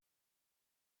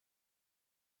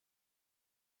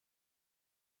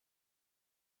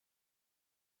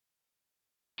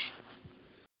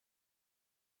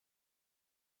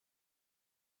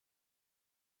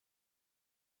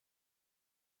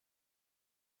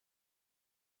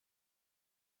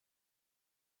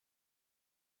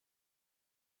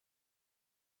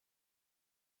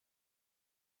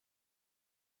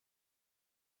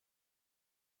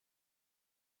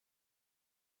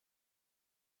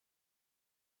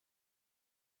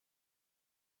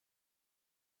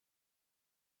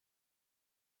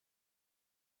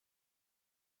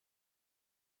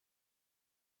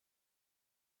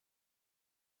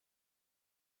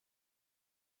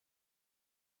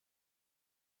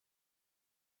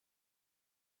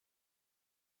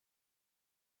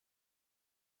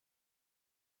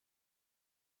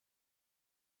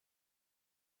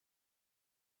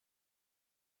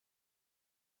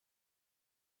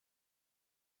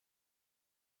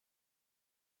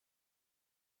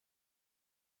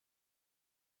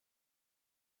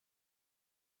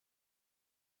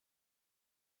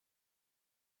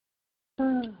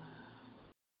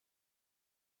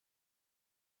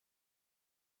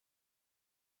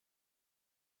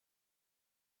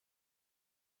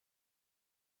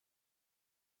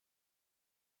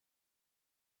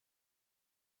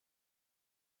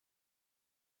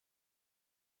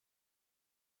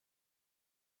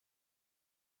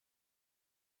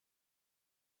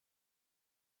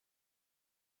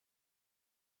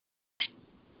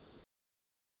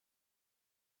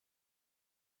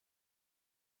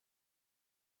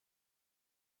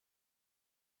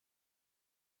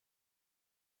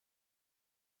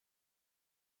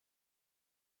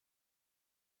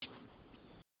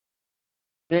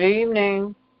Good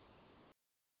evening.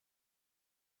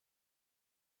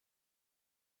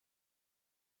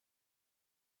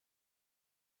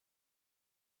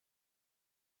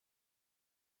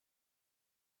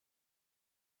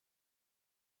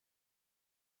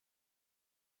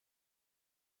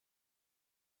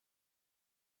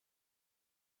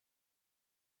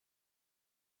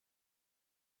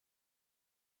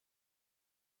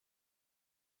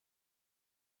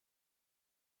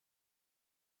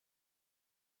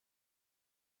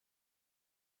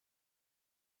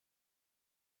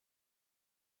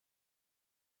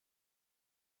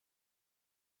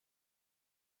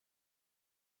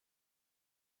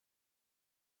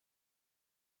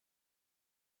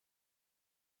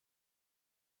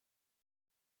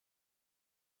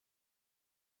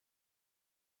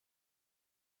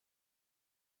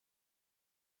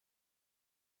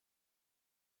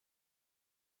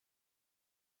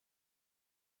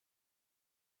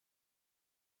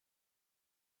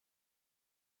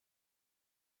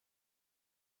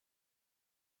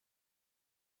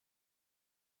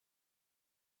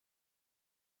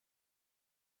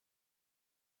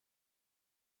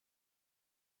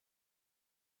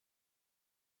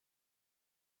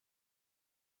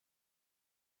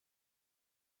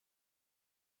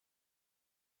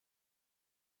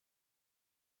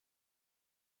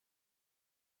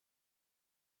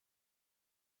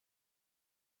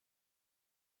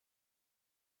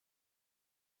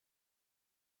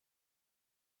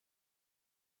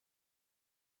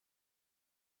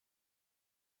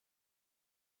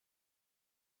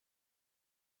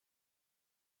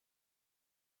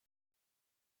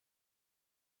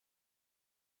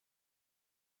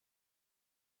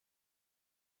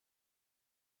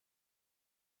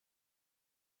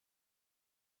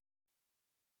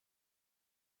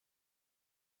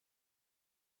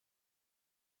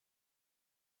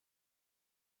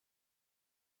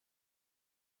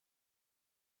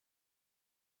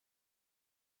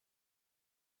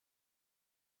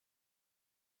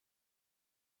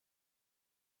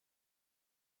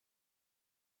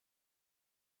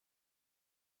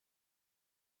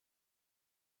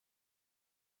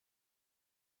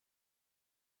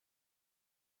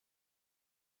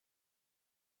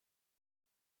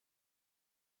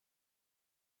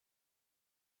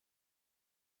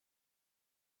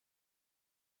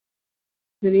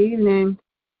 Good evening.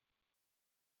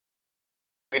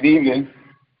 Good evening.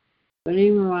 Good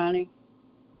evening, Ronnie.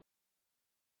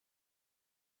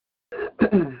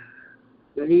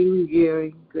 Good evening,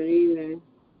 Jerry. Good evening.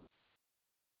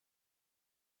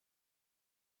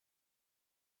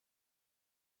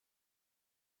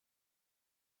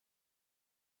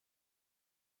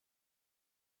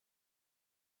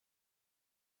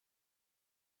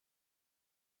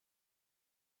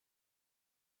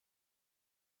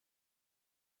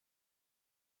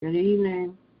 Good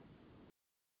evening.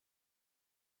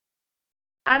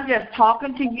 I'm just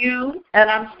talking to you, and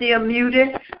I'm still muted.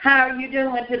 How are you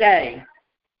doing today?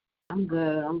 I'm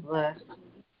good. I'm blessed.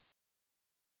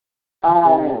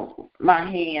 Oh, my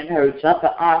hand hurts.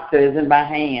 Something Oscar is in my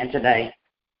hand today.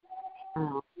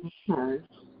 Oh, okay.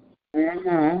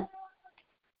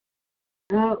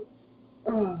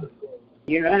 Oh.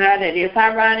 You know how that is,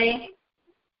 huh, Ronnie?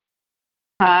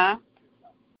 Huh?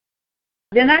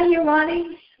 Didn't I hear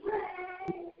Ronnie?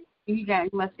 He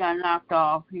must got knocked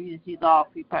off. He's off.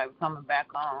 He's probably coming back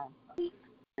on.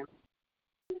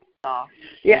 Off.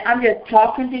 Yeah, I'm just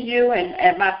talking to you,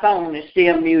 and my phone is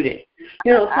still muted.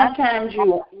 You know, sometimes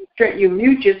you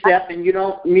mute yourself and you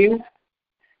don't mute.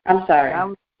 I'm sorry.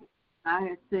 I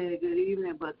had said good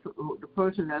evening, but the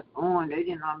person that's on, they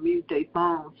didn't unmute their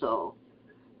phone, so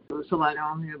there was somebody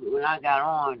on here. But when I got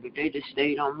on, but they just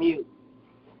stayed on mute.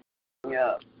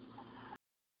 Yeah.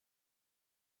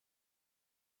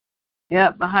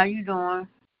 Yeah, but how you doing?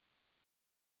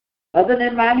 Other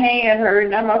than my hand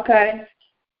hurting, I'm okay.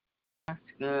 That's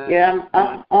good. Yeah,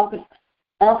 Uncle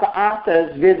Arthur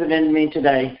is visiting me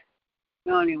today.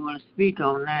 You don't even want to speak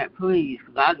on that, please,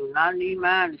 because I do not need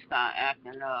mine to start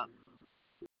acting up.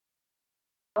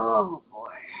 Oh boy.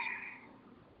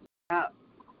 Yep.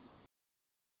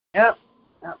 Yep.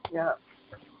 Yep. Yep.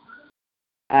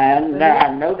 I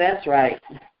know that's right.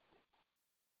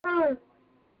 Oh,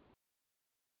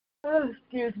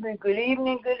 excuse me. Good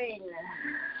evening. Good evening.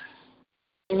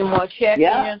 Any more check-ins?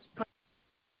 Yeah.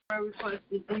 Prayer requests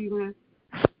this evening?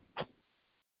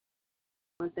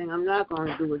 One thing I'm not going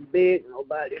to do is beg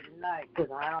nobody tonight because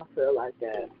I don't feel like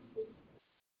that.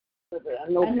 But I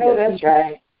know that's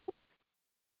right.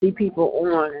 See people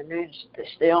on and they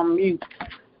stay on mute.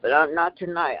 But not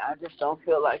tonight. I just don't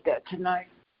feel like that tonight.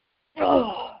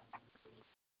 Oh.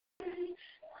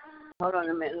 Hold on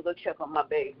a minute. Let's go check on my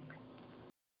baby.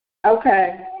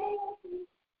 Okay.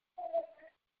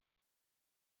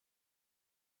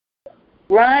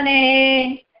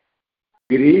 Ronnie.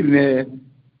 Good evening.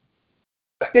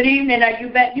 Good evening. Are you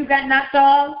back? You got knocked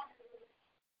off?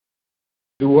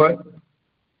 Do what?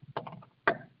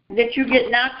 Did you get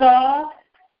knocked off?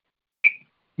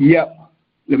 Yep.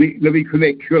 Let me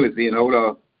connect Curly in. Hold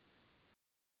on.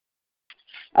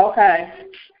 Okay.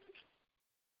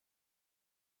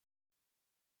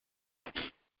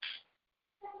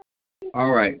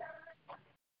 All right.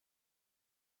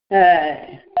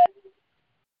 Hey.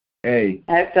 Hey.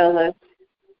 Hi, Phyllis.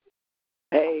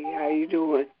 Hey, how you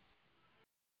doing?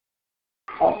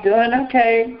 I'm doing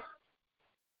okay.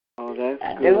 Oh, that's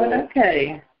I'm good. doing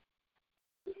okay.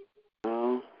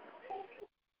 Oh,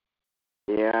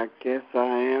 yeah, I guess I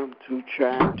am too,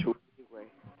 trying to anyway.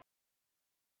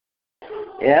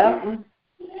 Yeah.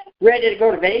 Ready to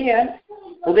go to bed.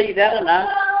 Believe that or not.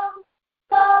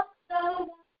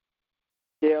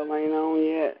 Still ain't on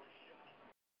yet?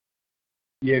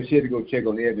 Yeah, she had to go check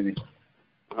on Ebony.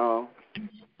 Oh.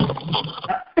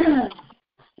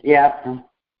 Yeah.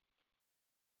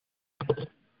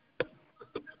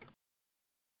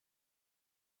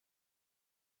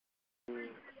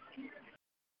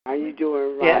 How you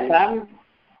doing, Yes, Ronnie?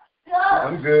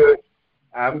 I'm good.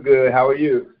 I'm good. How are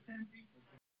you?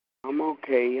 I'm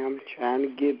okay. I'm trying to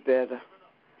get better.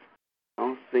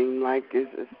 It seems like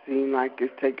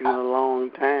it's taking a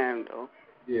long time though.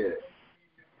 Yeah.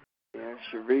 Yeah,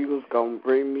 Cherie was gonna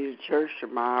bring me to church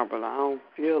tomorrow, but I don't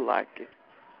feel like it.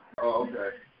 Oh,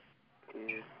 okay.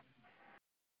 Yeah.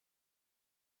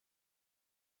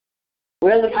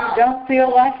 Well, if you don't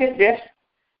feel like it, just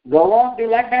go on, do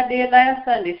like I did last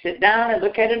Sunday. Sit down and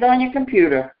look at it on your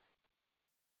computer.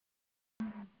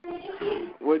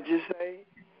 What'd you say?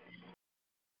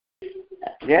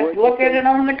 Just look at it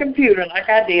on the computer like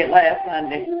I did last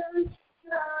Sunday.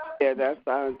 Yeah, that's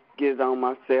how I get it on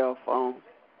my cell phone.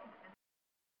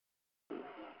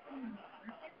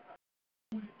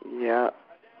 Yeah.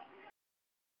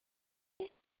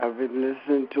 I've been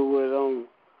listening to it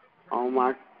on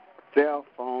my cell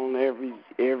phone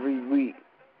every week.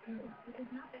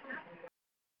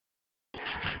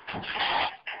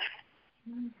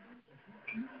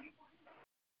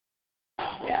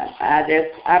 Yeah,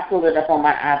 I pulled it up on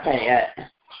my iPad.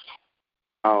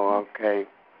 Oh, okay.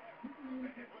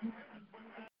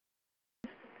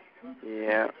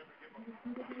 Yeah.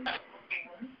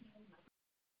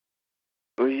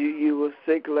 Well, you were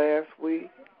sick last week?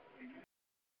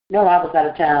 No, I was out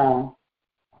of town.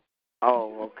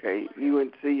 Oh, okay. You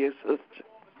went to see your sister?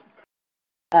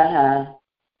 Uh-huh.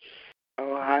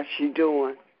 Oh, how's she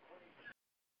doing?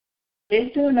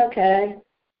 She's doing okay.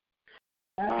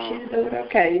 She's doing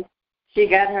okay. She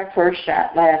got her first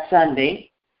shot last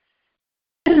Sunday.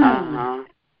 Uh-huh.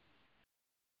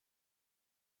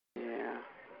 Yeah.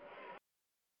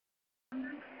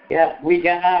 Yep, we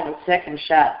got our second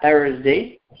shot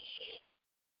Thursday.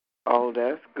 Oh,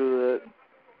 that's good.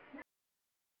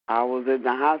 I was in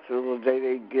the hospital the day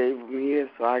they gave me here,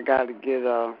 so I got to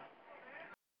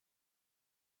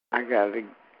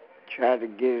try to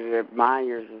get it at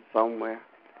Myers or somewhere.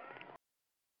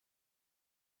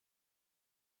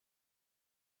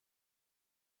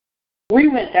 We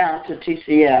went down to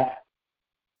TCF.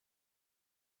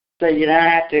 So we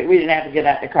didn't have to get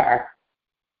out the car.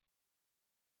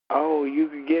 Oh, you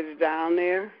could get it down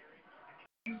there?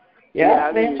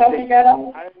 Yeah, they told me got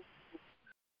on.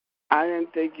 I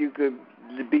didn't think you could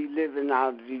be living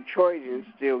out of Detroit and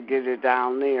still get it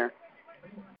down there.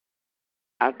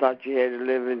 I thought you had to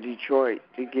live in Detroit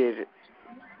to get it.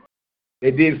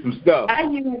 They did some stuff. I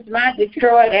used my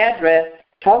Detroit address.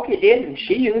 Toki didn't.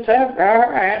 She used her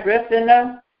address and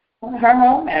her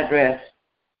home address.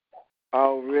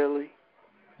 Oh, really?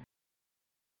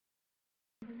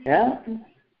 Yeah.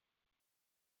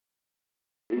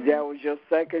 That was your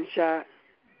second shot?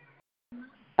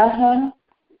 Uh-huh.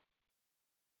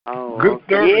 Oh, Good okay.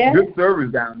 service. Yeah. Good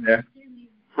service down there.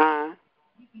 Huh?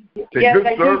 Yeah, Good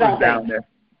they do, service don't down they? there.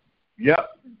 Yep.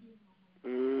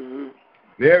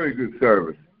 Very good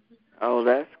service. Oh,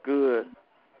 that's good.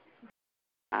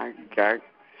 I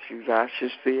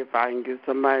should see if I can get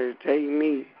somebody to take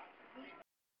me.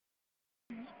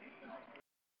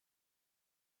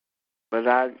 But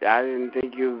I didn't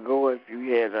think you would go if you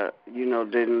had if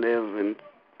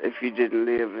you didn't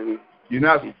live in.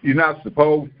 You're not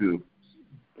supposed to.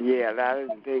 Yeah, I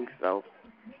didn't think so.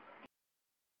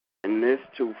 And this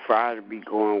too far to be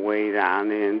going way down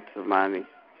there into money.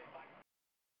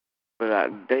 But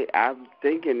I'm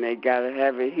thinking they gotta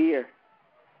have it here.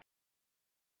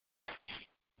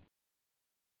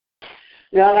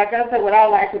 Yeah, like I said, what I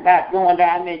like about going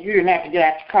down there, you didn't have to get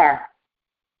out your car.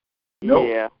 Nope.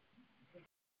 Yeah.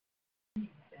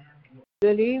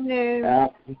 Good evening.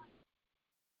 Good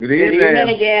Good evening.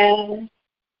 evening again.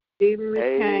 Good evening, Miss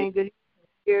Hey. Kane. Good evening,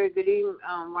 Gary. Good evening,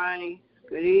 Ronnie.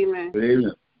 Good evening. Good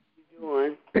evening. How you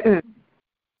doing?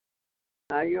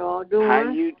 How you all doing? How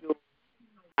you doing?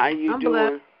 I'm doing?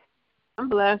 blessed. I'm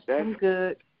blessed. That's- I'm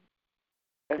good.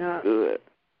 That's Yeah. good.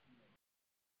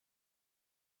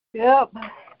 Yep.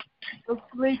 I'm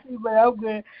sleepy, but I'm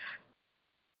good.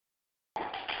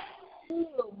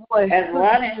 Oh, boy. As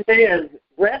Ronnie says,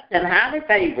 blessed and highly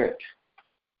favored.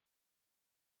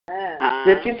 Man.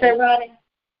 Did you say, Ronnie?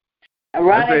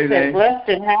 Ronnie say said, that. blessed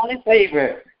and highly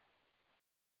favored.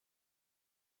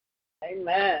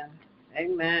 Amen.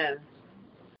 Amen.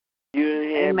 You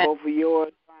didn't have Amen. both of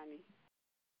yours, Ronnie?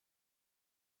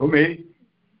 Who, me?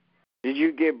 Did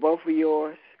you get both of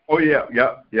yours? Oh, yeah.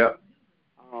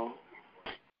 Oh.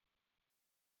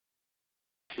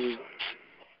 Good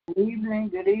evening.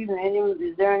 Good evening.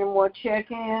 Is there any more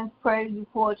check-ins, praise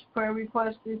reports, prayer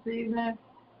requests this evening?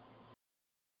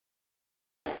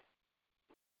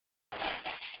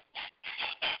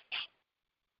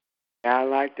 I'd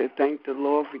like to thank the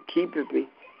Lord for keeping me.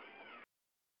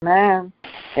 Man.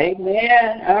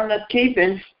 Amen. On the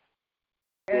keeping.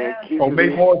 Yeah, Yeah. keeping Oh,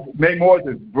 May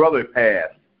Moore's brother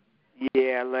passed.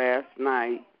 Yeah, last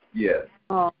night. Yes.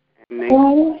 Oh, And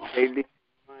they leave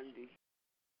Monday.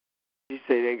 She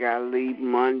said they gotta leave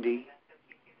Monday.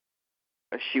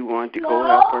 But she wanted to go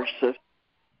help her sister.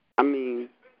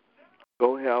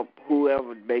 Go help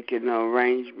whoever making the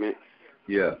arrangements.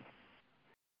 Yeah.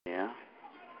 Yeah.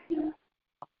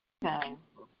 okay.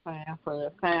 Praying for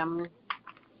the family.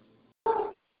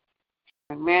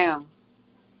 Amen.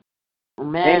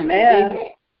 Amen. Amen.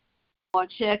 More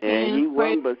Yeah, check-ins, he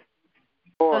praise won, but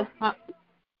 4,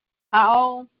 How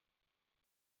old?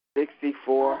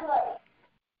 64.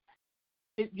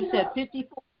 You said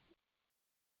 54?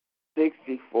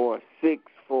 64.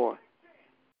 64.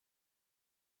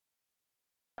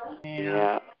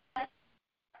 Yeah.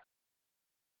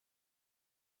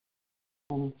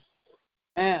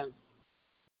 Man.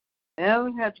 Yeah,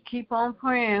 we have to keep on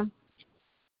praying.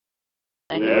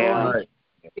 Thank you, Yeah. Lord.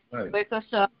 Right. Wake us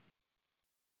up.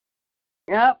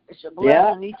 Yep, it's a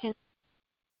blessing each and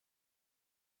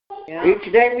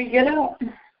Each day we get up.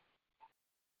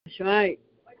 That's right.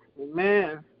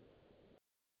 Amen.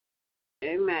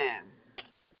 Amen.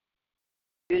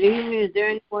 Good evening. Is there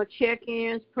any more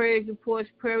check-ins, praise reports,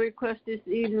 prayer requests this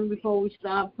evening before we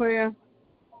start prayer?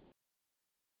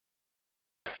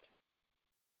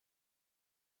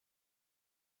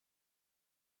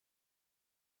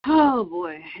 Oh,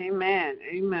 boy. Amen.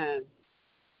 Amen.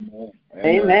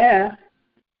 Amen.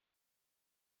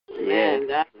 Amen.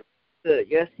 That's good.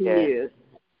 Yes, He Yes. is.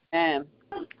 Amen.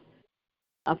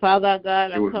 Our Father, our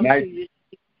God, I It was come nice. to you.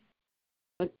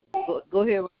 Go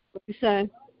ahead. What you saying?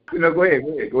 No, go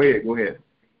ahead.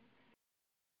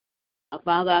 Our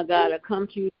Father, our God, I come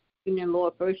to you, and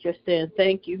Lord, first just saying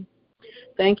thank you.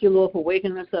 Thank you, Lord, for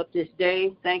waking us up this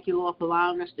day. Thank you, Lord, for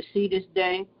allowing us to see this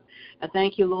day. I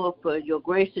thank you, Lord, for your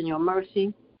grace and your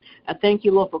mercy. I thank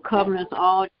you, Lord, for covering us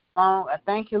all day long. I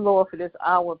thank you, Lord, for this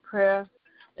hour of prayer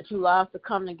that you allow us to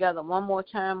come together one more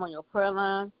time on your prayer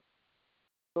line.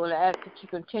 Lord, I ask that you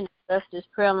continue to bless this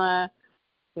prayer line,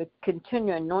 to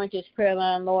continue to anoint this prayer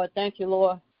line, Lord. Thank you,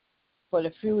 Lord, for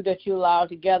the few that you allowed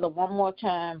together one more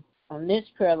time on this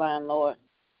prayer line, Lord.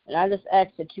 And I just ask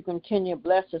that you continue to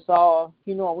bless us all.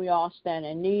 You know what we all stand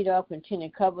in need of. Continue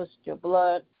to cover us with your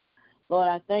blood. Lord,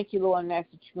 I thank you, Lord, and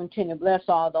ask that you continue to bless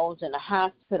all those in the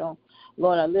hospital.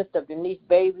 Lord, I lift up Denise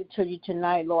Baby to you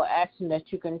tonight, Lord, asking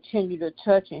that you continue to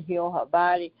touch and heal her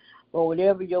body. Lord,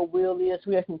 whatever your will is,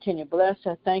 we'll continue to bless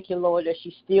her. Thank you, Lord, that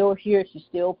she's still here. She's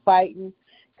still fighting.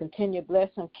 Continue to bless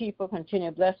and keep her. Continue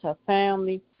to bless her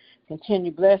family.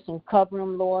 Continue to bless and cover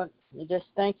them, Lord. And just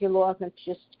thank you, Lord, and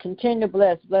just continue to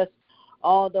bless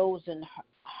all those in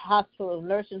hospitals,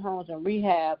 nursing homes, and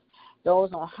rehab,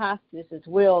 those on hospice as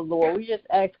well, Lord. We just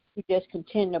ask you just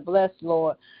continue to bless,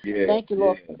 Lord. Yeah, Thank you,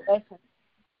 Lord, for blessing.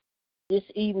 this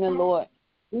evening, Lord.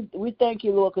 We thank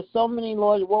you, Lord, because so many,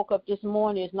 Lord, woke up this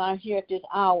morning, is not here at this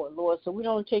hour, Lord. So we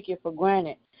don't take it for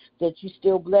granted that you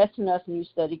still blessing us and you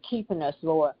study keeping us,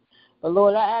 Lord. But,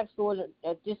 Lord, I ask, Lord,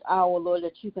 at this hour, Lord,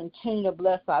 that you continue to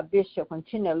bless our bishop,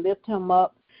 continue to lift him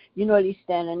up. You know that he's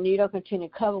standing in need of. Continue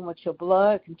to cover him with your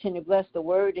blood. Continue to bless the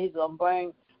word that he's going to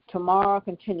bring tomorrow.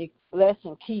 Continue to bless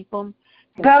and keep him.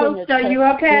 Ghost, are you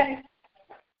okay?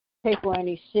 Take away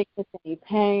any sickness, any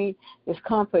pain,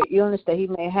 discomfort, illness that he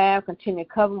may have. Continue to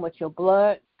cover him with your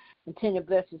blood. Continue to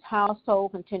bless his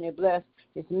household. Continue to bless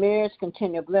his marriage.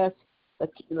 Continue to bless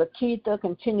Lakeitha.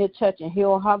 Continue to touch and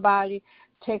heal her body.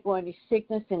 Take away any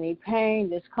sickness, any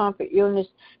pain, discomfort, illness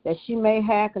that she may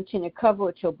have. Continue to cover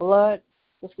with your blood.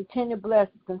 Just continue to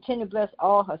bless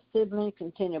all her siblings.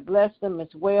 Continue to bless them as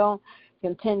well.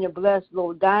 Continue to bless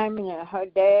Lil Diamond and her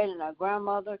dad and her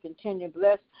grandmother. Continue to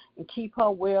bless and keep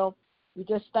her well. We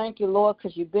just thank you, Lord,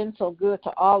 because you've been so good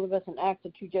to all of us, and ask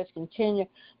that you just continue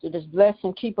to just bless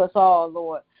and keep us all,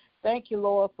 Lord. Thank you,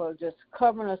 Lord, for just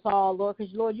covering us all, Lord,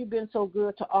 because, Lord, you've been so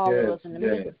good to all of us in the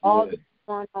midst of all that's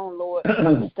going on, Lord.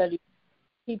 Study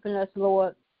keeping us,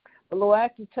 Lord. But, Lord, I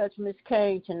can touch Miss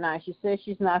Kane tonight. She says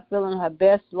she's not feeling her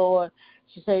best, Lord.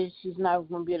 She says she's not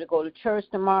going to be able to go to church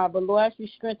tomorrow. But, Lord, as you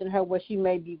strengthen her where she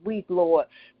may be weak, Lord,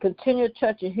 continue to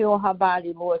touch and heal her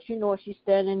body, Lord. You know what she's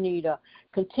standing in need of.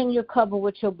 Continue to cover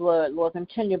with your blood, Lord.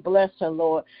 Continue to bless her,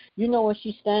 Lord. You know what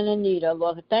she's standing in need of,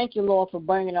 Lord. Thank you, Lord, for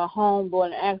bringing her home,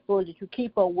 Lord, and ask, Lord, that you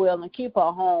keep her well and keep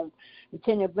her home.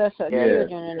 Continue to bless her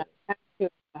children and her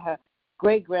grandchildren, her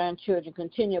great-grandchildren.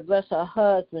 Continue to bless her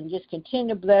husband. Just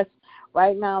continue to bless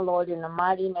right now, Lord, in the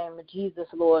mighty name of Jesus,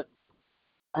 Lord.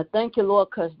 I thank you, Lord,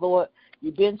 because, Lord,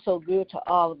 you've been so good to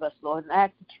all of us, Lord, and I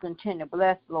ask that you continue to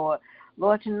bless, Lord.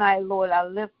 Lord, tonight, Lord, I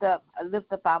lift up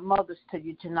our mothers to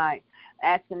you tonight,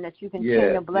 asking that you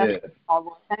continue to bless them all,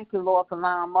 Lord. Thank you, Lord, for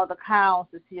allowing Mother Cowles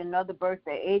to see another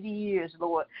birthday, 80 years,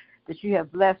 Lord, that you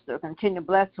have blessed her. Continue to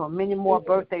bless her, many more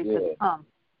birthdays to come.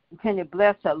 Continue to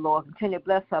bless her, Lord. Continue to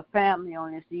bless her family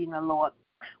on this evening, Lord.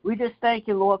 We just thank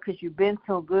you, Lord, because you've been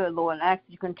so good, Lord, and ask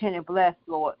you continue to bless,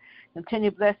 Lord. Continue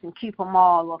to bless and keep them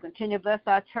all, Lord. Continue to bless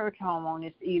our church home on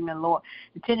this evening, Lord.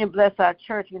 Continue to bless our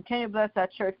church. Continue to bless our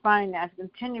church finance.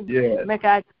 Continue to make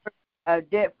our a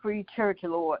debt-free church,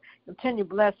 Lord. Continue to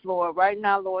bless, Lord, right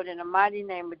now, Lord, in the mighty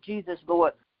name of Jesus,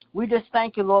 Lord. We just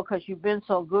thank you, Lord, because you've been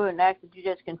so good, and ask that you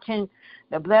just continue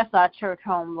to bless our church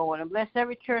home, Lord, and bless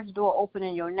every church door open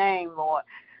in your name, Lord.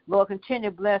 Lord,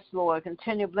 continue to bless, Lord.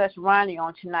 Continue to bless Ronnie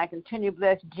on tonight. Continue to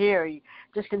bless Jerry.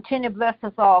 Just continue to bless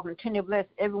us all. Continue to bless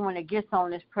everyone that gets on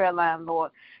this prayer line,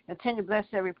 Lord. Continue to bless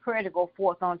every prayer to go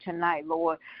forth on tonight,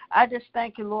 Lord. I just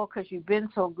thank you, Lord, because you've been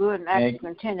so good, and I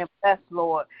continue to bless,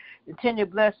 Lord. Continue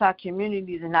to bless our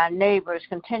communities and our neighbors.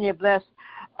 Continue to bless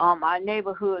our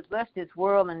neighborhoods. Bless this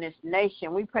world and this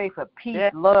nation. We pray for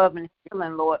peace, love, and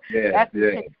healing, Lord. Bless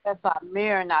our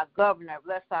mayor and our governor.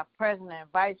 Bless our president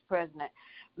and vice president.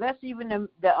 Bless even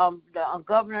the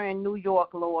governor in New York,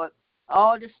 Lord.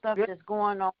 All this stuff that's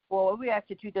going on, Lord, we ask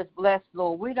that you just bless,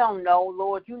 Lord. We don't know,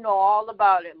 Lord. You know all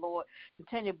about it, Lord.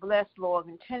 Continue to bless, Lord.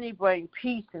 Continue to bring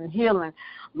peace and healing,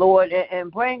 Lord, and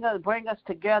bring us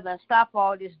together and stop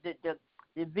all this the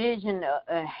division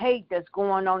and hate that's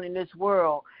going on in this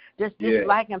world. Just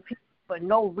disliking people for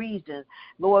no reason.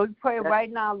 Lord, we pray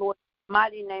right now, Lord, in the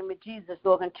mighty name of Jesus,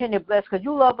 Lord, continue to bless, because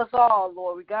you love us all,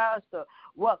 Lord, regardless of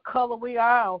what color we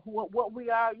are or what we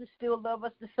are, you still love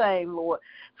us the same, Lord.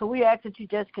 So we ask that you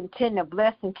just continue to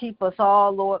bless and keep us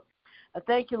all, Lord. I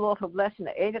thank you, Lord, for blessing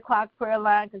the 8 o'clock prayer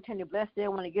line. Continue to bless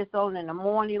them when it gets on in the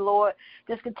morning, Lord.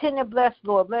 Just continue to bless,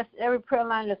 Lord. Bless every prayer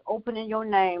line that's open in your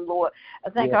name, Lord. I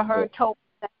think I heard Toki,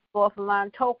 thank you, Lord, for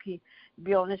allowing Toki to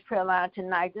be on this prayer line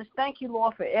tonight. Just thank you,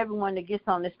 Lord, for everyone that gets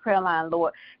on this prayer line,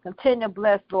 Lord. Continue to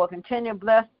bless, Lord. Continue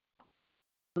to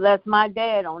bless my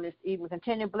dad on this evening.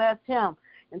 Continue to bless him.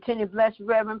 Continue to bless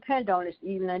Reverend Pender on this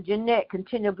evening. And Jeanette,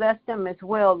 continue to bless them as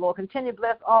well, Lord. Continue to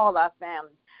bless all our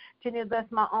families. Continue to bless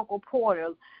my Uncle Porter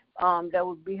that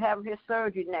will be having his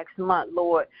surgery next month,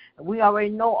 Lord. We already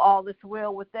know all is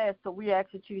well with that, so we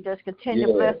ask that you just continue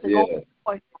to bless and go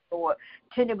forth, Lord.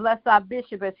 Continue to bless our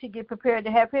bishop as he get prepared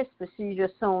to have his procedure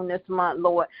soon this month,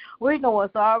 Lord. We know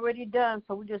it's already done,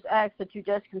 so we just ask that you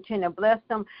just continue to bless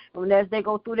them as they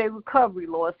go through their recovery,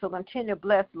 Lord. So continue to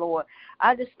bless, Lord.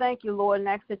 I just thank you, Lord, and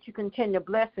ask that you continue to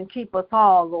bless and keep us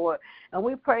all, Lord. And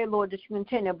we pray, Lord, that you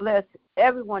continue to bless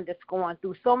everyone that's going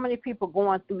through. So many people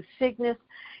going through sickness,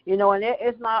 you know, and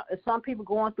it's not some people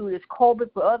going through this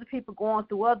COVID, but other people going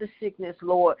through other sickness,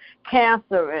 Lord,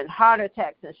 cancer and heart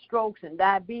attacks and strokes and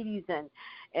diabetes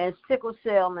and sickle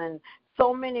cell and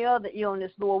so many other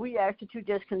illness, Lord. We ask that you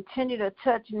just continue to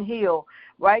touch and heal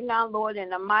right now, Lord, in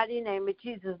the mighty name of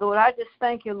Jesus, Lord. I just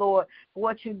thank you, Lord, for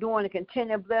what you're doing, and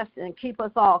continue to bless and keep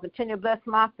us all. Continue to bless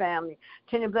my family.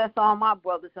 Continue to bless all my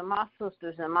brothers and my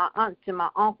sisters and my aunts and my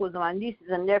uncles and my nieces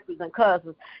and nephews and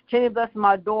cousins. Continue to bless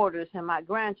my daughters and my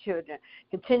grandchildren.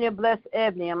 Continue to bless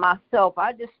Ebony and myself.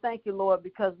 I just thank you, Lord,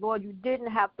 because, Lord, you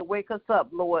didn't have to wake us up,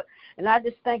 Lord. And I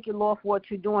just thank you, Lord, for what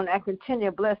you're doing. I continue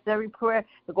to bless every prayer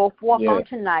to go forth on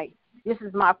tonight. This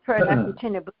is my prayer, and I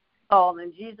continue to bless all.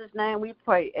 In Jesus' name we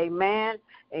pray. Amen,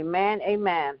 amen,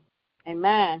 amen,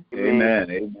 amen.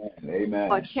 Amen, amen,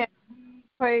 amen.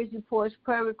 Praise reports,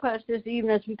 prayer requests this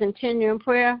evening as we continue in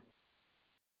prayer.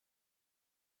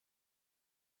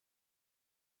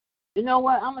 You know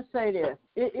what? I'm going to say this.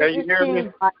 Can you hear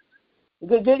me? Like,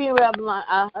 good evening,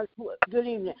 Reverend. Good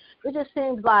evening. It just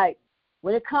seems like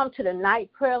when it comes to the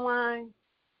night prayer line,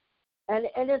 and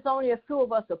there's only a few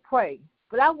of us to pray,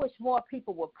 but I wish more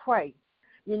people would pray,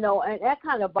 you know, and that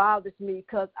kind of bothers me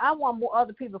because I want more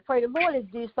other people to pray. The Lord has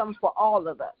done something for all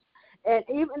of us. And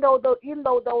even though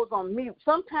those on mute,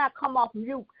 sometimes come off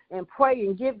mute and pray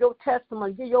and give your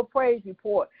testimony, give your praise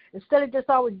report, instead of just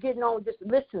always getting on just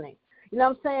listening. You know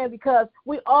what I'm saying? Because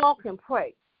we all can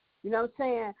pray. You know what I'm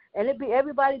saying? And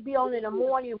everybody be on in the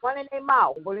morning running their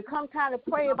mouth. When it comes time to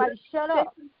pray, everybody shut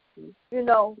up. You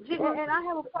know, and I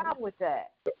have a problem with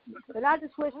that. And I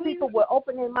just wish people would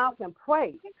open their mouth and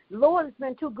pray. The Lord has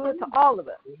been too good to all of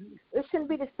us. It shouldn't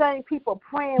be the same people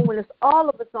praying when it's all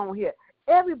of us on here.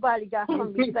 Everybody got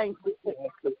something to be thankful for.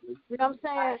 You know what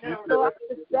I'm saying? So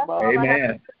that's all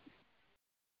Amen.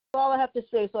 all I have to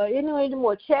say. So any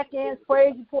more check-ins,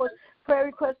 praise reports, prayer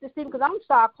requests this evening, because I'm gonna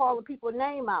start calling people's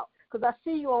name out. Because I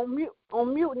see you on mute,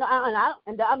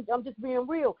 and I'm just being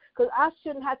real. Because I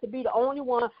shouldn't have to be the only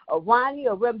one, or Ronnie,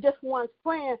 or Rev, just one's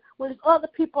praying when there's other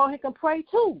people on here can pray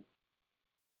too.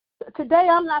 Today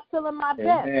I'm not feeling my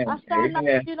best. I started not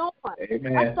to get on.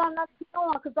 I started not to get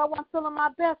on because I wasn't feeling my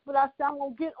best, but I said I'm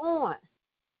gonna get on.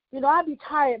 You know, I be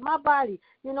tired, my body.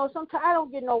 You know, sometimes I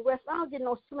don't get no rest, I don't get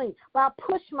no sleep, but I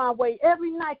push my way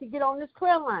every night to get on this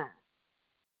prayer line.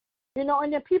 You know,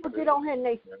 and then people get on here and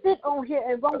they sit on here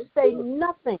and won't say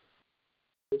nothing.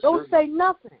 Don't say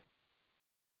nothing.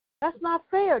 That's not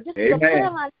fair. This is a prayer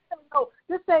line.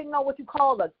 This ain't no what you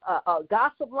call a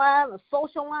gossip line, a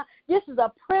social line. This is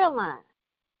a prayer line.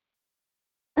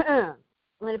 And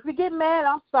if you get mad,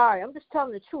 I'm sorry. I'm just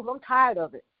telling the truth. I'm tired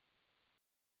of it.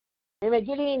 Amen.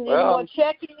 Get in. You want to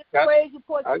check in, praise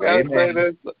report. I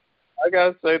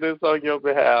gotta say this on your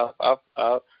behalf.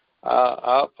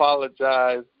 I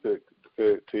apologize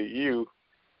to you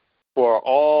for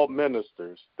all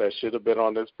ministers that should have been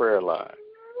on this prayer line.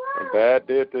 And Dad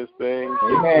did this thing.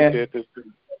 Amen. He did this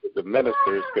thing. The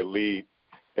ministers could lead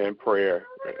in prayer.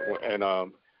 And I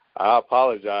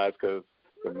apologize because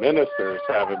the ministers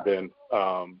haven't been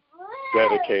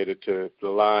dedicated to the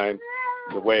line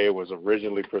the way it was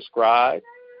originally prescribed.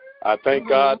 I thank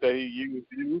God that he used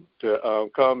you to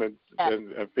come and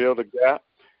fill the gap.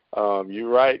 You're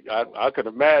right. I could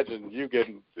imagine you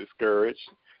getting discouraged.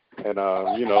 And,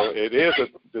 you know, it is a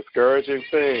discouraging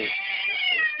thing.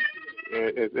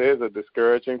 It is a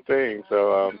discouraging thing.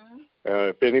 So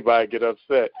if anybody get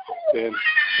upset, then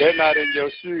they're not in your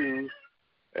shoes.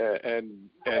 And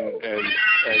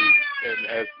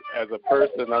as a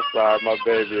person, I'm sorry, my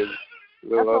baby is a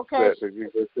little upset that you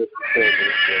just said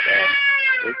this.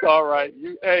 But it's all right.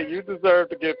 You deserve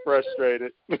to get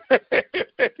frustrated. You can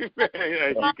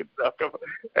talk about.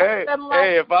 Hey,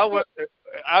 if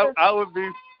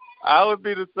I would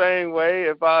be the same way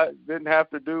if I didn't have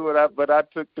to do what but I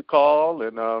took the call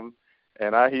and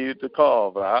I heeded the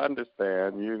call. But I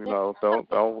understand, you know,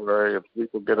 don't worry if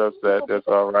people get upset. That's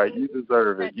all right. You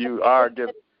deserve it. You are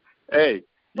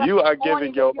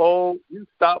giving your whole. You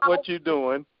stop what you're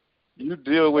doing. You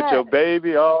deal with your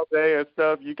baby all day and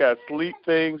stuff. You got sleep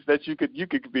things that you could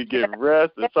be getting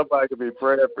rest, and somebody could be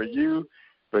praying for you.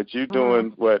 But you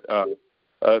doing what a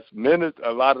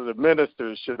lot of the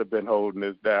ministers should have been holding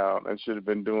this down and should have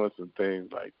been doing some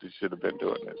things like they should have been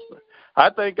doing this. But I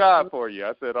thank God for you.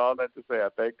 I said all that to say I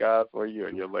thank God for you,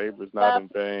 and your labor is not in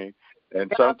vain.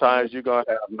 And sometimes you're going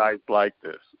to have nights like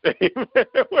this.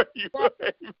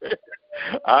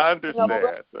 I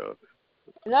understand. So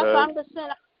that's what I'm just saying.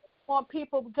 On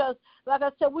people because, like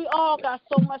I said, we all got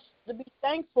so much to be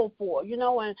thankful for, you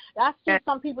know. And I see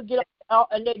some people get up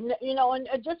and they, you know, and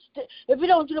just if you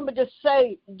don't do them, but just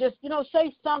say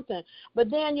something. But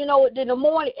then, you know, in the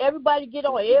morning, everybody get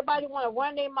on. Everybody want to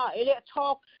run their mouth and they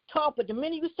talk. But the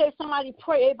minute you say somebody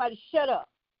pray, everybody shut up.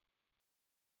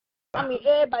 I mean,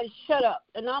 everybody shut up.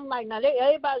 And I'm like, now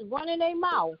everybody's running their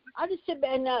mouth. I just sit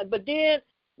back and but then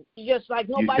just like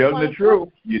nobody. You telling the truth.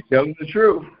 You telling the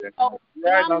truth. So,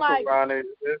 Right, I'm Uncle like, Ronnie,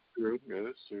 that's true. Yeah,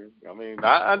 that's true. I mean,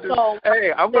 I understand. So,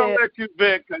 hey, I'm gonna let you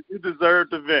vent because you deserve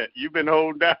to vent. You've been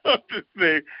holding down this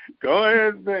thing. Go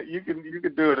ahead and vent. You can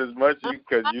do it as much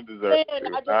because you deserve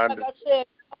it. Like I said,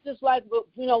 just like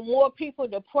more people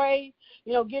to pray.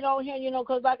 Get on here.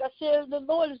 Because like I said, the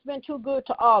Lord has been too good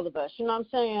to all of us. You know what I'm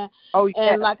saying? Oh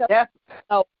yeah. And like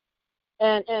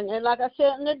And like I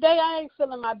said, in the day, I ain't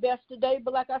feeling my best today.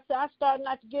 But like I said, I started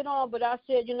not to get on. But I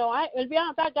said, to be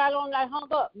honest, I got on and I hung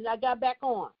up and I got back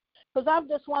on. Because I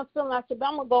just wasn't feeling, I said,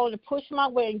 I'm going to go and push my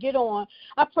way and get on.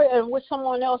 I pray and wish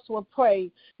someone else would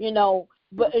pray,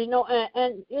 But, hey,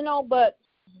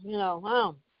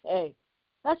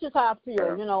 that's just how I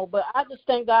feel, But I just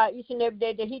thank God each and every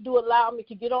day that he do allow me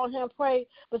to get on here and pray.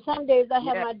 But some days I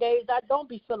have my days I don't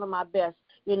be feeling my best.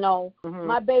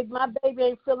 My baby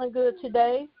ain't feeling good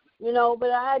today,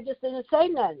 but I just didn't say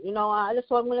nothing. I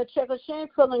just want to check her. She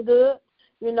ain't feeling good,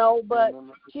 but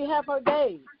she have her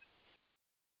days,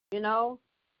 have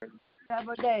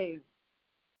her days.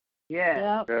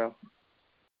 Yeah. Yeah.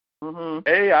 Mm-hmm.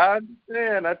 Hey, I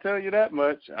understand. I tell you that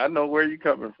much. I know where you're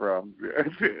coming from.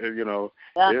 It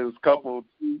was a couple,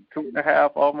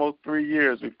 2.5, almost 3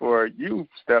 years before you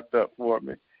stepped up for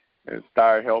me and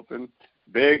started helping.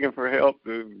 Begging for help,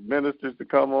 the ministers to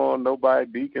come on, nobody,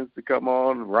 deacons to come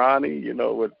on. Ronnie,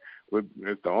 with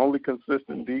it's the only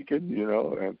consistent deacon,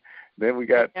 and then we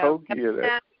got Toki,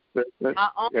 thank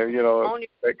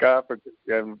God for,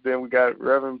 and then we got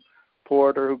Reverend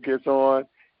Porter who gets on,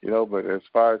 But as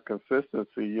far as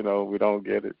consistency, we don't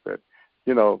get it. But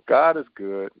God is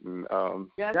good, and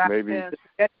maybe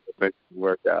it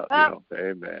work out.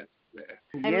 Amen.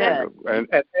 Yeah. And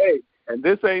hey. And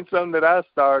this ain't something that I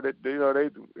started.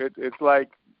 It's like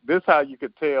this how you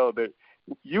could tell that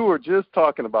you were just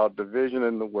talking about division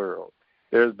in the world.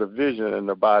 There's division in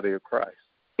the body of Christ.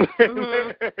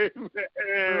 Mm-hmm.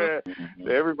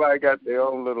 Everybody got their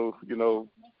own little,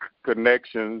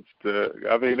 connections to.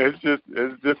 I mean, it's just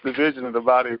division in the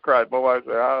body of Christ. My wife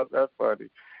said, "Oh, that's funny."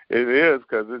 It is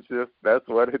because that's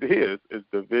what it is. It's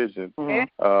division.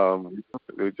 Mm-hmm.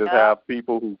 We just have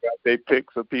people who got their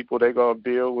picks of people they're gonna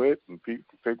deal with, and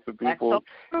picks of people,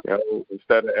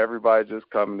 instead of everybody just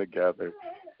coming together.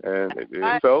 And it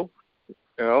is so.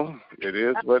 It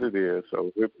is what it is.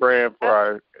 So we're praying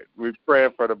for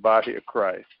the body of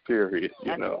Christ. Period.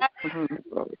 So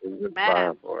we're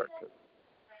praying for it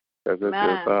because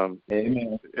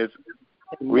it's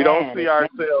we don't see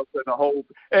ourselves in the whole.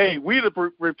 Hey, we the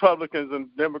Republicans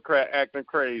and Democrats acting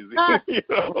crazy. We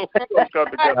don't come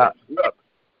together.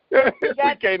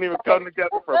 We can't even come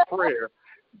together for prayer.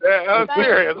 I'm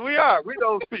serious. We are. We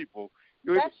those people.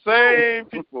 We're the same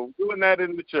people doing that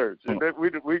in the church. And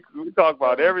we talk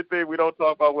about everything. We don't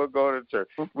talk about what's going to church.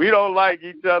 We don't like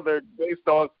each other based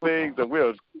on things, and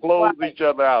we'll close each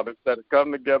other out instead of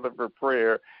coming together for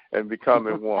prayer and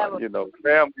becoming one.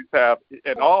 Families have,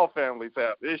 and all families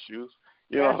have issues.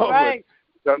 That's right.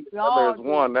 But coming together as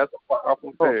one, that's a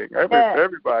powerful thing.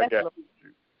 Everybody got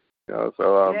issues.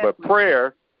 But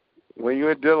prayer, when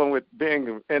you're dealing with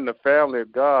being in the family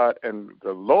of God and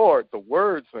the Lord, the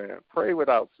word saying, pray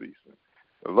without ceasing.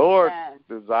 The Lord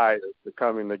desires the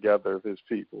coming together of his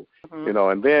people,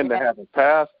 and then to have a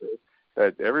pastor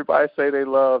that everybody say they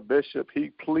love, Bishop, he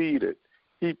pleaded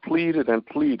and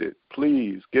pleaded,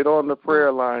 please get on the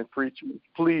prayer line, preachers,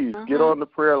 please get on the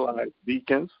prayer line,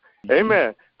 deacons.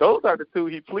 Amen. Those are the two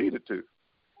he pleaded to.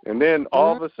 And then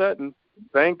all of a sudden,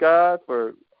 thank God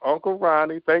for Uncle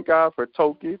Ronnie, thank God for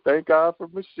Toki, thank God for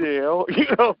Michelle,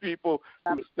 people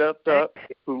who stepped up,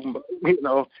 who, I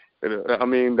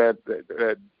mean, that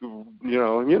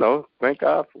thank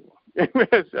God for them. I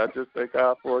just thank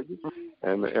God for you.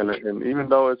 And even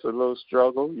though it's a little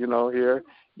struggle, here,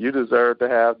 you deserve to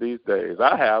have these days.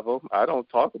 I have them. I don't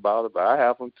talk about it, but I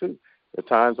have them too. At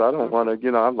times I don't want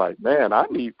to, I'm like, man, I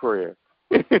need prayer.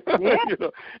 And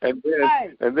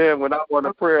then when I'm on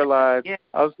the prayer line,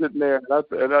 I'm sitting there,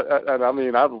 and I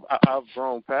mean, I've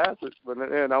grown past it, but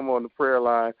then I'm on the prayer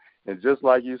line, and just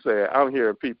like you said, I'm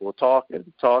hearing people talking.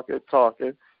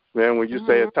 Then when you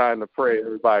say it's time to pray,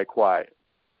 everybody quiet.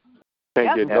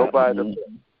 Can't get nobody to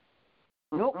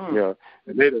pray.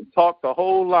 And they done talked the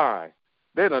whole line.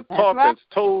 They done talked and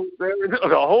told the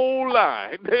whole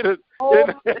line.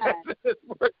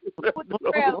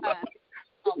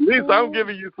 At least I'm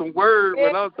giving you some words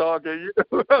when I'm talking.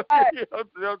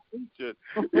 I'm teaching.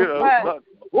 The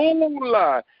whole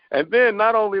line. And then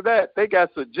not only that, they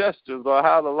got suggestions on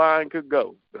how the line could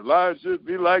go. The line should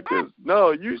be like this.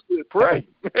 No, you should pray.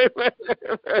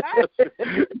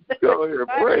 Go here,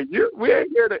 pray. We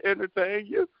ain't here to entertain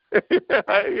you.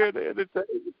 I ain't here to entertain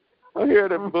you. I'm here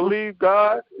to believe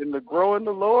God and to grow in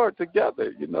the Lord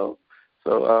together, you know.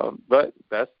 So, but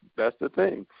that's the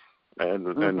thing. And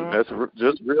that's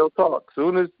just real talk.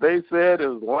 Soon as they said it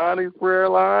was Lonnie's prayer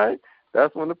line,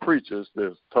 that's when the preachers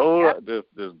just told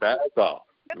just backed off.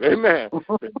 Amen.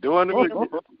 Been doing it.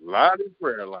 Lonnie's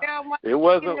prayer line. It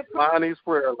wasn't Lonnie's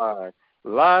prayer line.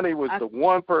 Lonnie was the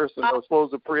one person that was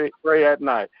supposed to pray at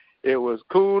night. It was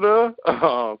Kuda,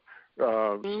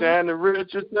 Shannon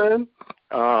Richardson.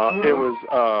 It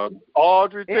was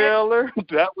Audrey Taylor.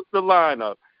 That was the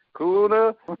lineup.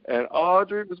 Kuda and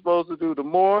Audrey were supposed to do the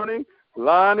morning.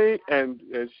 Lonnie and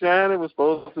Shannon were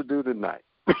supposed to do the night.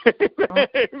 Amen.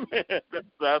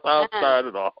 That's how it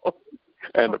started off.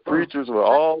 And the preachers were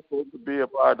all supposed to be a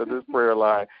part of this prayer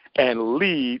line and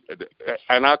lead.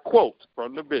 And I quote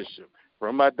from the bishop,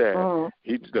 from my dad,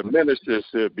 the minister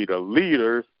should be the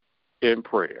leaders in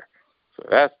prayer. So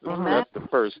that's the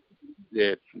first.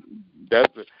 Yeah,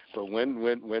 but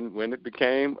when it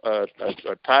became a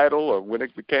title, or when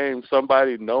it became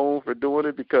somebody known for doing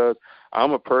it, because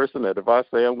I'm a person that if I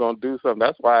say I'm going to do something,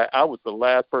 that's why I was the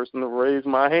last person to raise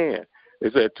my hand.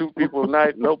 They said 2 people a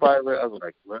night, nobody. I was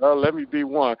like, well, let me be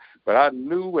one. But I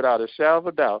knew without a shadow of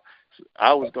a doubt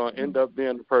I was going to end up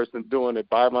being the person doing it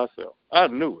by myself. I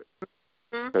knew it,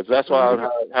 because that's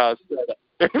how it's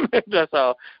set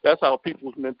up. That's how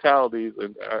people's mentalities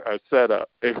are set up.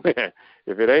 Amen.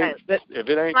 If it ain't,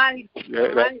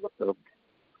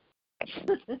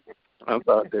 I'm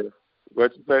sorry, dear.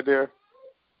 What you said there?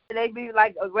 They be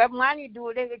like Reverend Lonnie do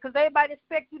it because everybody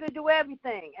expect you to do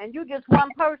everything, and you just one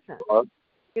person. Or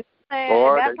they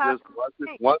just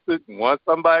once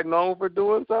somebody known for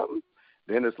doing something,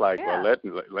 then it's like, well, let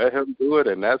him do it,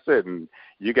 and that's it. And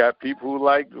you got people who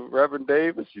like Reverend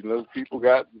Davis. You know, people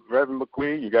got Reverend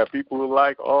McQueen. You got people who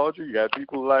like Audrey. You got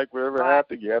people who like Reverend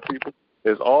Hampton. You got people.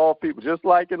 It's all people, just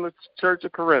like in the Church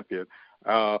of Corinthians.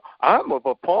 I'm of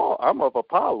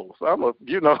Apollos.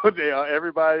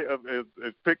 Everybody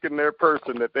is picking their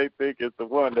person that they think is the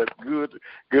one that's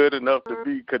good enough to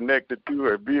be connected to,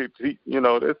 or be, and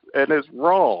it's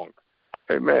wrong.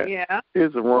 Amen. Yeah,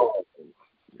 it's wrong.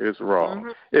 It's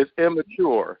wrong. It's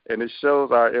immature, and it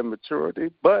shows our immaturity.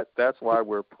 But that's why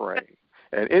we're praying.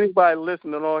 And anybody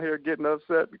listening on here getting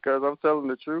upset because I'm telling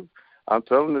the truth, I'm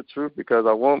telling the truth because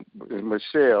I want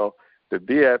Michelle to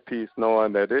be at peace,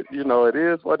 knowing that it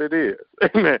is what it is.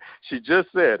 Amen. She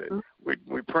just said it.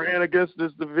 We're praying against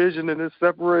this division and this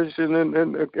separation in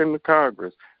the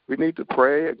Congress. We need to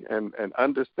pray and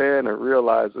understand and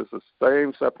realize it's the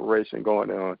same separation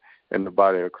going on in the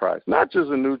body of Christ. Not just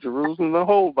in New Jerusalem, the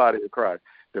whole body of Christ.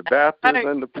 The Baptists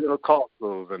and the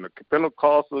Pentecostals, and the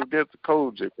Pentecostals against the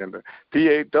Kojic, and the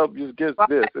PAWs against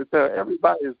this.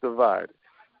 Everybody is divided.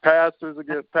 Pastors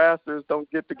against pastors don't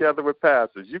get together with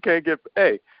pastors. You can't get.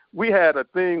 We had a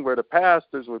thing where the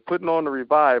pastors were putting on the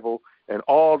revival in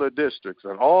all the districts,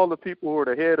 and all the people who were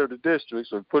the head of the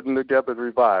districts were putting together the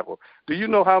revival. Do you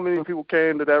know how many people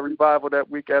came to that revival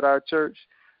that week at our church?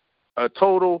 A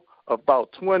total of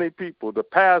about 20 people. The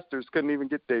pastors couldn't even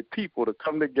get their people to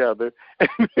come together,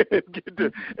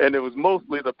 and it was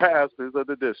mostly the pastors of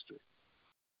the district.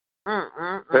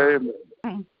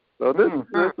 Amen. So this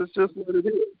is just what it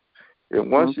is. And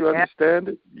once you understand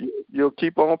it, you'll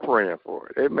keep on praying for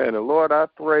it. Amen. And Lord, I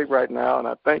pray right now, and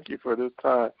I thank you for this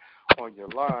time on your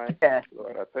line. Yes.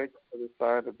 Lord, I thank you for this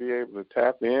time to be able to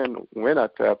tap in when I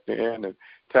tap in, and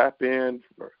tap in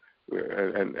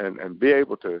and be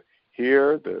able to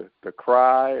hear the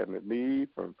cry and the need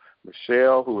from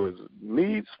Michelle, who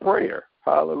needs prayer.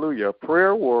 Hallelujah. A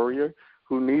prayer warrior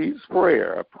who needs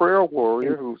prayer, a prayer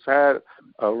warrior who's had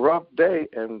a rough day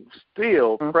and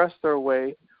still pressed her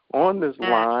way on this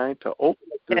line to open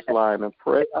up this line and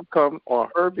pray. I come on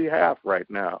her behalf right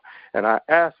now, and I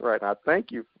ask right now, thank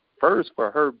you first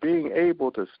for her being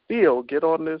able to still get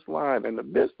on this line in the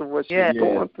midst of what she's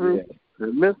going through, in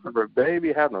the midst of her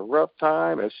baby having a rough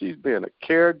time, as she's been a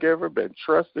caregiver, been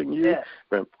trusting you,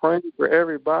 been praying for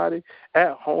everybody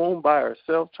at home by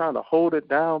herself, trying to hold it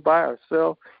down by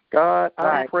herself. God,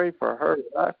 I pray for her.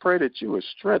 I pray that you would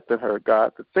strengthen her,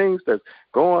 God, the things that's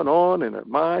going on in her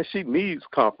mind. She needs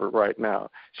comfort right now.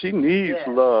 She needs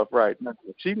love right now.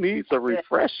 She needs a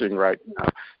refreshing right now.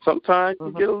 Sometimes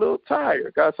you get a little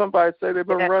tired. God, somebody say they've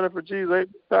been running for Jesus. They've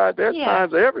been tired. There's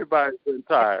times everybody's been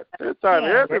tired. There's times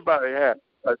everybody had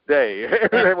a day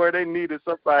where they needed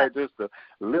somebody just to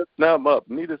lift them up,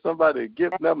 needed somebody to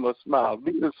give them a smile,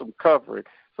 needed some covering.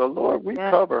 So, Lord, we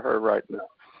cover her right now.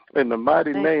 In the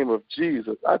mighty name of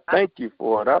Jesus, I thank you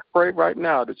for it. I pray right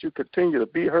now that you continue to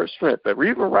be her strength. That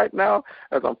even right now,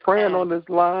 as I'm praying on this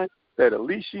line, that at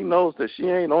least she knows that she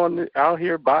ain't out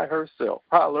here by herself.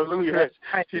 Hallelujah.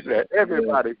 She said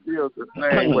everybody feels the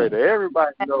same way. That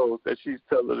everybody knows that she's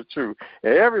telling the truth.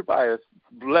 And everybody has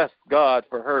blessed God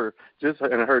for her, just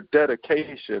in her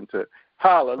dedication to,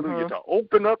 hallelujah, to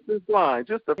open up this line.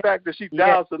 Just the fact that she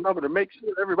dials the number to make sure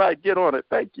everybody get on it.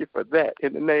 Thank you for that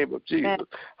in the name of Jesus.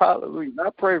 Hallelujah. I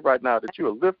pray right now that you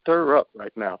will lift her up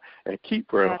right now and keep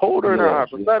her and hold her in her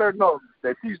arms and let her know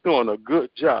that she's doing a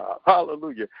good job.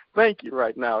 Hallelujah. Thank you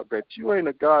right now that you ain't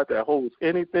a God that holds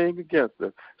anything against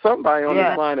us. Somebody on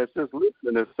this line that's just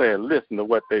listening is saying, listen to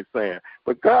what they're saying.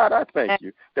 But God, I thank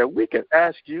you that we can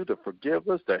ask you to forgive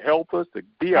us, to help us, to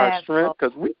be our strength,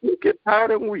 because we get tired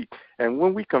and weak. And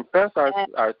when we confess our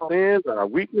sins and our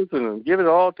weaknesses and give it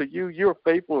all to you, you're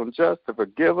faithful and just to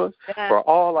forgive us for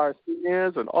all our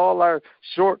sins and all our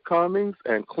shortcomings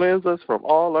and cleanse us from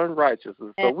all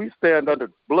unrighteousness. So we stand under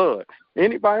the blood.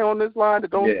 Anybody on this line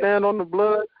that don't stand on the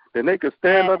blood, then they could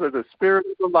stand under the spirit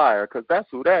of the liar, because that's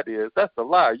who that is. That's the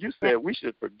liar. You said we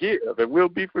should forgive and we'll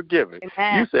be forgiven.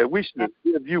 You said we should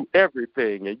give you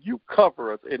everything, and you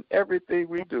cover us in everything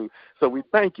we do. So we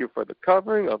thank you for the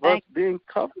covering of us being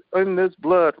covered in this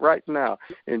blood right now.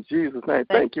 In Jesus' name,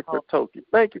 thank you for Toki.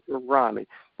 Thank you for Ronnie.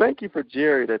 Thank you for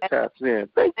Jerry that taps in.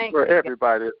 Thank you for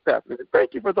everybody that taps in.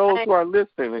 Thank you for those who are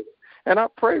listening. And I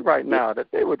pray right now that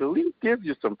they would at least give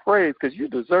you some praise, because you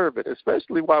deserve it,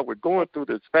 especially while we're going through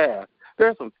this fast.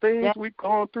 There's some things we've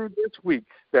gone through this week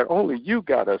that only you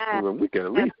got us through, and we can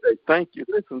at least say thank you.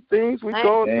 There's some things we've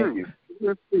gone through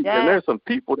this week, and there's some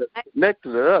people that are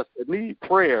connected to us that need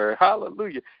prayer.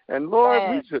 Hallelujah. And, Lord,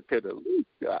 we should could at least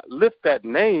lift that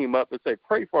name up and say,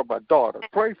 pray for my daughter,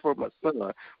 pray for my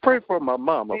son, pray for my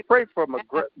mama, pray for my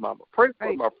grandmama, pray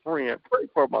for my friend, pray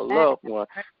for my loved one.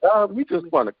 We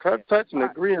just want to touch and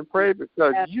agree and pray,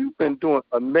 because you've been doing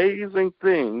amazing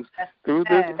things through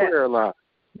this prayer line.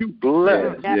 You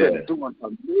blessed. You've been doing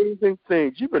amazing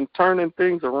things. You've been turning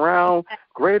things around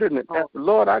greater than ever.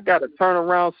 Lord, I got a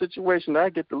turnaround situation that I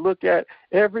get to look at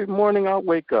every morning I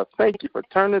wake up. Thank you for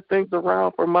turning things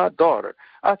around for my daughter.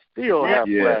 I still have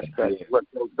flashbacks, what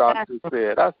those doctors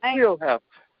said. I still have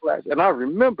flashbacks. And I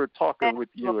remember talking with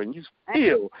you, and you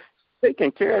still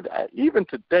taking care of that. Even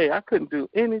today, I couldn't do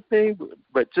anything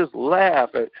but just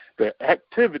laugh at the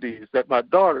activities that my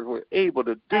daughters were able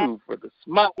to do, for the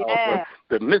smiles, for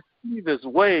the mischievous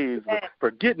ways, for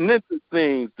getting into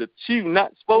things that she's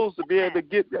not supposed to be able to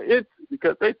get into,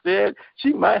 because they said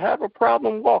she might have a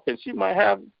problem walking, she might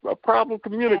have a problem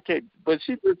communicating. But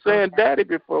she's been saying Daddy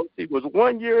before she was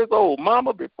 1 year old,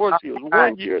 Mama before she was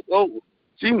 1 year old.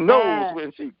 She knows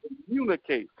when she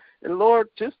communicates. And, Lord,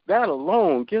 just that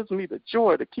alone gives me the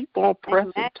joy to keep on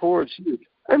pressing towards you.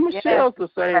 And Michelle's the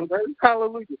same way.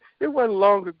 Hallelujah. It wasn't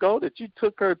long ago that you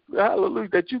took her, hallelujah,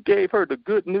 that you gave her the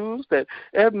good news that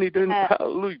Ebony didn't,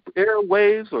 hallelujah,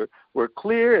 airwaves were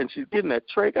clear and she's getting that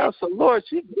trach out. So, Lord,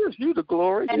 she gives you the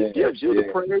glory. She gives you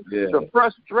the praise. The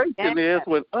frustration is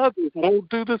when others won't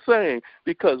do the same,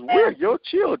 because we're your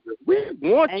children. We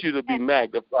want you to be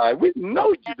magnified. We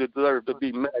know you deserve to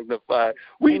be magnified.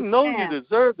 We know you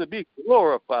deserve to be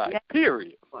glorified,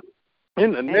 period.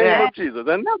 In the name of Jesus.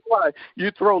 And that's why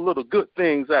you throw little good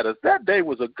things at us. That day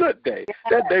was a good day.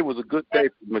 That day was a good day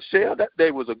for Michelle. That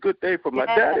day was a good day for my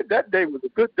daddy. That day was a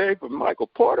good day for Michael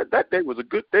Porter. That day was a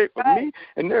good day for me.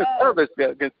 And there's others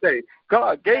that can say,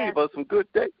 God gave us some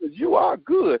good days, because you are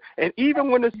good. And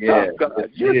even when it's tough, God,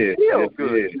 you're still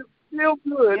good. Still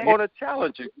good on a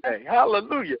challenging day.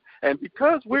 Hallelujah. And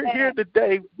because we're here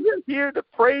today, we're here to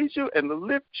praise you and to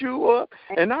lift you up.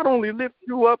 And not only lift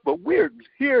you up, but we're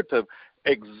here to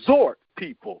exhort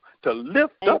people to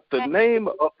lift up the name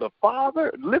of the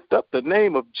Father, lift up the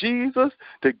name of Jesus,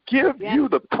 to give you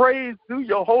the praise through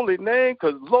your holy name.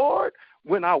 Because, Lord,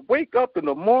 when I wake up in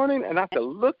the morning and I can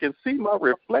look and see my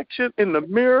reflection in the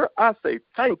mirror, I say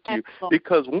thank you,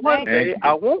 because one day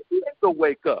I won't be able to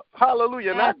wake up.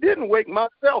 Hallelujah. And I didn't wake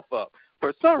myself up.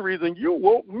 For some reason, you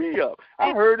woke me up.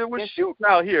 I heard it was shooting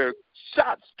out here.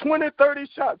 Shots, 20, 30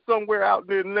 shots somewhere out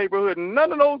in the neighborhood. And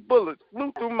none of those bullets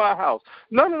flew through my house.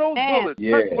 None of those bullets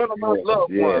touched one of my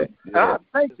loved ones. And I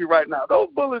thank you right now. Those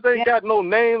bullets ain't got no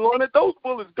name on it. Those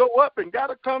bullets go up and got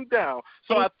to come down.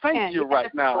 So I thank you right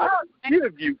now. I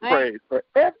give you praise for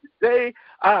every day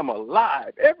I'm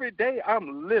alive. Every day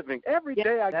I'm living. Every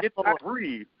day I get to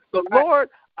breathe. So, Lord,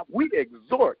 we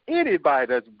exhort anybody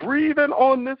that's breathing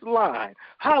on this line,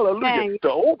 hallelujah,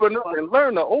 to open up and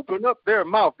learn to open up their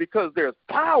mouth, because there's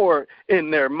power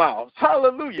in their mouths.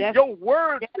 Hallelujah. Yes. Your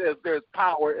word says there's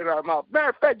power in our mouth. Matter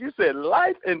of fact, you said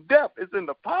life and death is in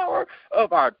the power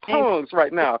of our tongues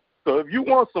right now. So if you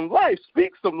want some life,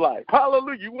 speak some life.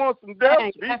 Hallelujah. You want some death,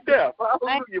 speak death.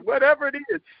 Hallelujah. Whatever it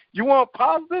is. You want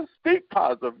positive, speak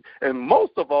positive. And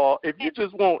most of all, if you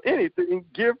just want anything,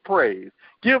 give praise.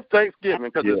 Give thanksgiving,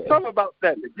 because there's something about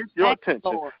that gets your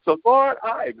attention. So, Lord,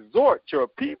 I exhort your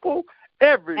people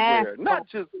everywhere, not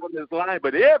just on this line,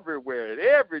 but everywhere, at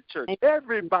every church,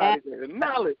 everybody that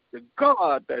acknowledge the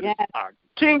God that is our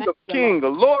King of kings, the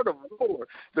Lord of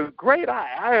lords, the great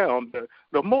I am,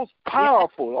 the most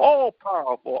powerful,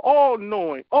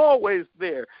 all-knowing, always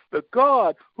there, the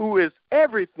God who is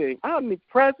everything,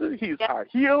 omnipresent. He's our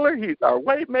healer, he's our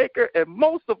way maker, and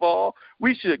most of all,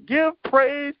 we should give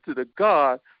praise to the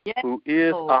God who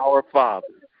is our Father.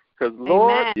 Because,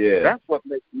 Lord, that's what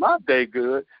makes my day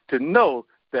good, to know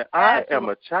that I am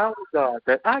a child of God,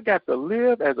 that I got to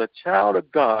live as a child of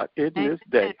God in this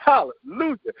day.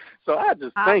 Hallelujah. So I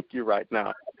just thank you right now.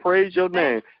 I praise your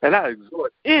name. And I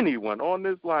exhort anyone on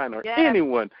this line or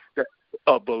anyone that's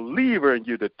a believer in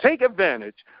you to take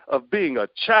advantage of being a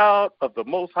child of the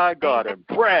Most High God and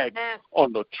brag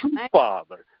on the true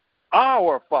Father,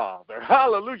 our Father.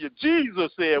 Hallelujah.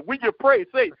 Jesus said, when you pray,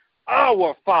 say,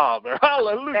 our Father.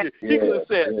 Hallelujah. He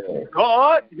said,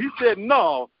 God. He said,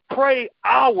 no, pray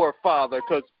our Father,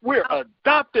 because we're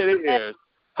adopted heirs.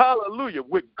 Hallelujah.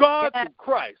 With God through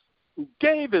Christ, who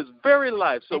gave his very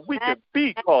life so we could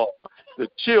be called the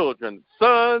children,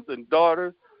 sons and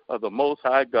daughters of the Most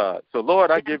High God. So,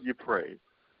 Lord, I give you praise,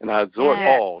 and I exhort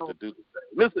all to do the same.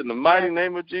 Listen, in the mighty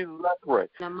name of Jesus, I pray.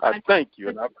 I thank you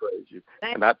and I praise you.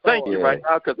 And I thank you right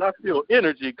now, because I feel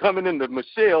energy coming into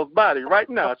Michelle's body right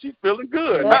now. She's feeling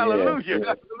good. Hallelujah.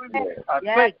 Hallelujah. I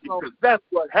thank you, because that's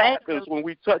what happens when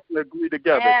we touch and agree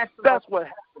together. That's what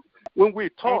happens when we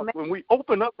talk, when we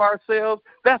open up ourselves.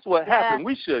 That's what happens.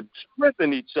 We should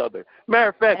strengthen each other.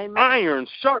 Matter of fact, iron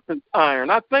sharpens iron.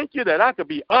 I thank you that I could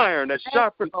be iron that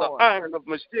sharpens the iron of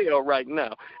Michelle right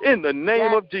now. In the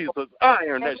name of Jesus,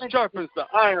 iron that sharpens the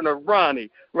iron of Ronnie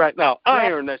right now.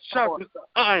 Iron that sharpens the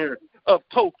iron of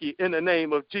Toki in the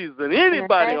name of Jesus. And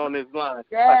anybody on this line,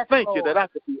 I thank you that I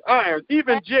could be iron.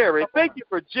 Even Jerry, thank you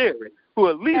for Jerry, who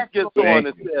at least gets on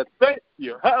and says, thank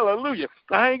you. Hallelujah.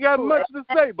 I ain't got much to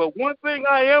say, but one thing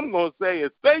I am going to say is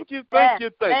thank you, thank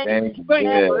you, thank you. Thank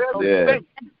you for everything.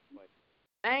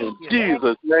 In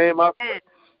Jesus' name, I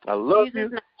love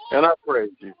you and I praise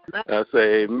you. I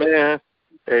say amen,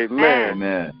 amen,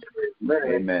 amen,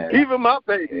 amen. Even my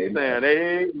baby saying amen,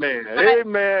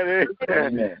 amen,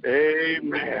 amen,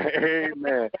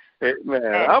 amen,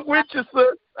 amen. I'm with you,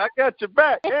 sir. I got your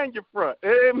back and your front.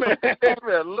 Amen.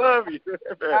 Amen. Love you.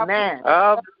 Amen.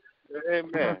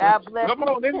 Amen. Come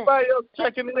on, anybody else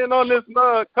checking in on this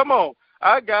mug? Come on.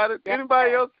 I got it.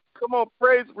 Anybody else? Come on,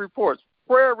 praise reports,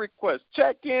 prayer requests,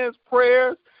 check-ins,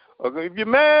 prayers. Okay, if you're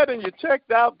mad and you're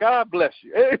checked out, God bless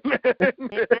you.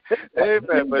 Amen.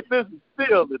 Amen. But this is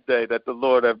still the day that the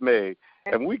Lord have made,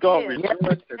 and we're going to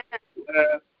rejoice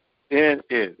in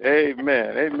it.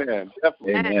 Amen. Amen.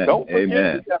 Definitely. Amen. Don't forget,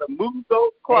 you got to move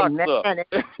those clocks up.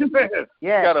 Amen. You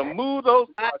got to move those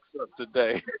clocks up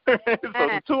today. So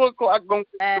the 2 o'clock going to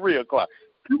be 3 o'clock.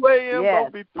 2 a.m. going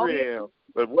to be 3 a.m.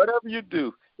 But whatever you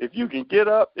do, if you can get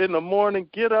up in the morning,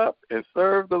 get up and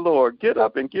serve the Lord. Get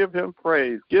up and give him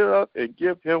praise. Get up and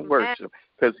give him worship,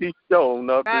 because he sure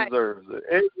enough deserves it.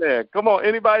 Amen. Come on,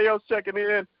 anybody else checking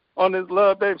in on this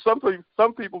love day? Some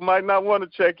people might not want to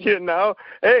check in now.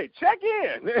 Hey, check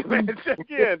in. Amen. Check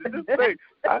in. Just say,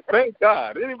 I thank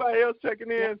God. Anybody else checking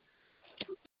in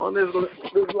on this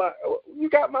line? You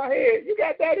got my head. You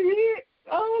got that head?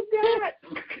 Oh, God.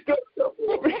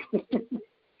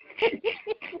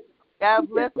 God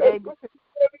bless you.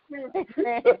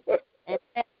 And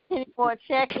any more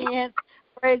check-ins,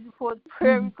 praise for the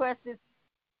prayer requests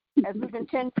as we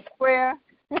continue prayer.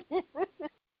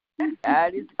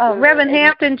 Reverend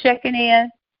Hampton checking in.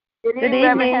 Good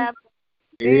evening.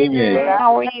 Good evening.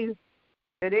 How are you?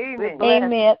 Good evening.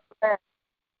 Amen.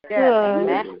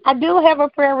 Good. I do have a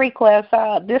prayer request.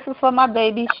 This is for my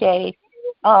baby Shay.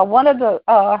 One of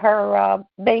her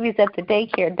babies at the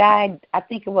daycare died. I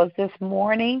think it was this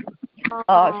morning.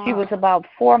 She was about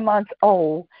 4 months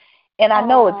old, and I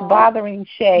know it's bothering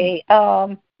Shay.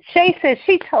 Shay said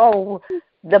she told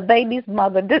the baby's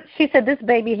mother. She said this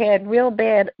baby had real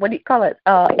bad. What do you call it?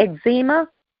 Eczema.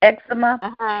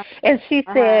 And she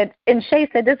said, and Shay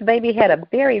said this baby had a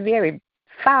very, very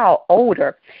foul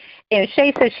odor. And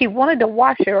Shay said she wanted to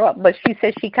wash her up, but she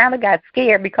said she kind of got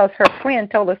scared because her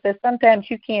friend told us that sometimes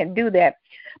you can't do that.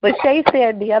 But Shay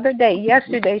said the other day,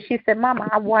 yesterday, she said, Mama,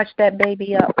 I washed that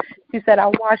baby up. She said, I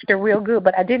washed her real good,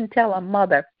 but I didn't tell her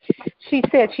mother. She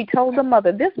said she told the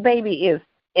mother, this baby is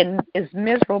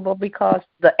miserable because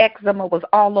the eczema was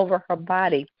all over her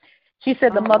body. She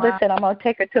said the mother said, I'm going to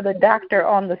take her to the doctor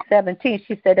on the 17th.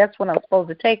 She said, that's when I'm supposed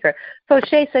to take her. So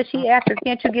Shay said she asked her,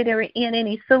 can't you get her in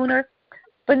any sooner?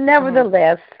 But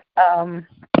nevertheless,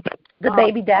 the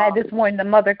baby died this morning. The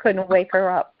mother couldn't wake her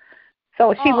up.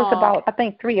 So she was about, I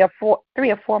think, 3 or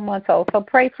 4 months old. So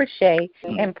pray for Shay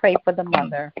and pray for the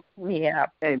mother. Yeah.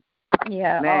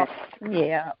 Yeah.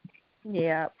 Yeah.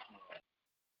 Yeah.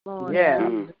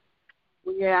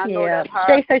 Yeah, I know that's hard.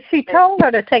 Shay said she told her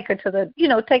to take her to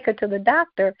the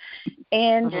doctor,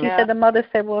 and she said the mother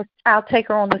said, "Well, I'll take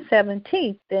her on the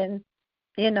 17th." And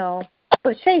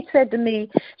but Shay said to me,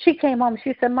 she came home.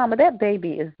 She said, "Mama, that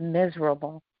baby is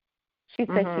miserable." She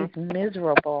said she's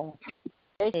miserable.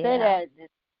 They say that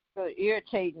it's so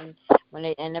irritating when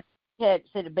the said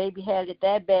the baby had it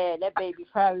that bad. That baby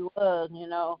probably was,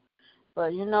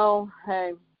 But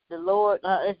hey, the Lord,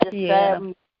 it's just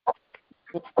sad.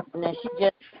 And then she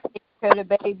just took care of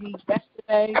the baby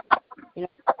yesterday.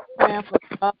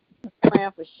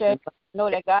 Praying for Shay. I know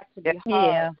that got to be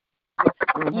hard.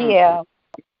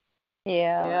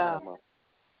 Yeah.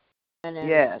 And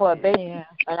then for a baby,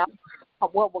 and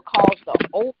what would cause the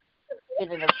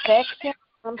an infection? You know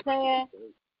what I'm saying?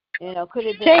 Could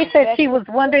it be? Shay said she was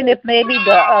wondering if maybe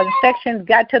the infections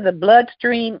got to the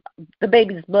bloodstream, the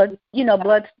baby's blood.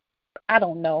 Blood. I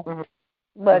don't know.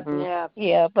 But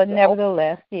but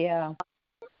nevertheless, when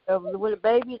the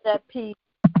baby's at peace,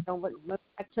 look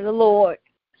back to the Lord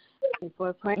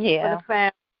for praying for the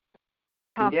family.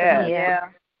 I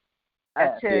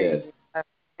tell you,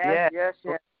 yes.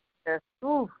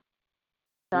 Ooh,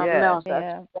 something else.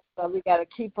 So we got to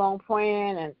keep on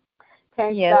praying and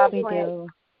can't stop praying.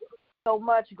 So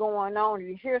much going on.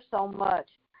 You hear so much,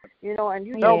 and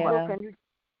you don't look and you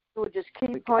just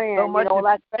keep praying. So much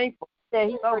like people. Said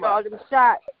he heard all them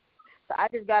shots. So I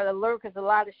just got to alert because a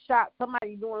lot of shots.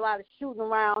 Somebody doing a lot of shooting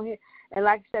around here. And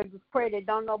like I said, just pray that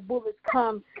don't no bullets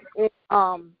come in.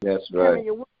 That's right.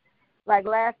 Like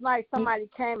last night, somebody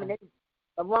came and they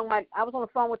rung I was on the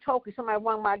phone with Toki. Somebody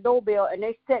rung my doorbell and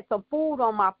they set some food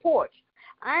on my porch.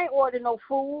 I ain't ordered no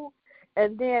food.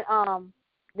 And then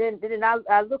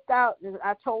I looked out and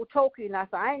I told Toki and I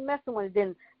said I ain't messing with it.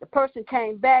 Then the person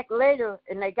came back later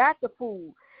and they got the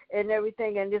food and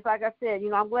everything, and just like I said,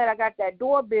 I'm glad I got that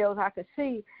doorbell so I could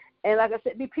see. And like I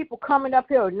said, be people coming up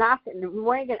here knocking,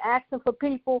 ringing, asking for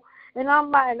people, and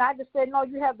I'm like, and I just said, no,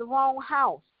 you have the wrong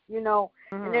house,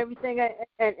 and everything,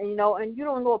 and you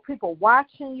don't know if people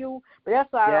watching you, but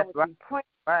that's why I was praying.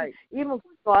 Right. Even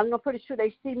I'm pretty sure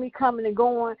they see me coming and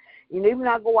going. Even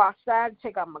I go outside and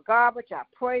take out my garbage, I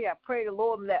pray the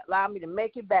Lord allow me to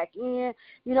make it back in,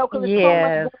 because it's so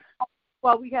much going on.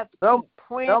 Well, we have to keep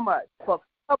praying so much for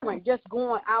just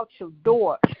going out your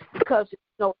door because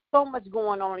so much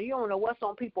going on. You don't know what's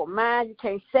on people's mind. You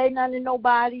can't say nothing to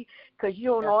nobody because you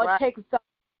don't know it takes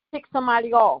tick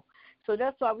somebody off. So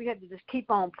that's why we have to just keep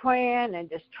on praying and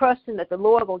just trusting that the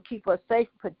Lord will keep us safe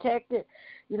and protected.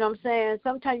 You know what I'm saying?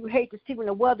 Sometimes you hate to see when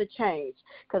the weather change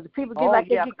because the people get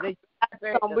they get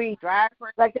some reason,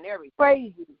 like they're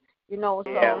crazy. So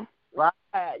and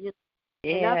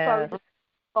that's why we just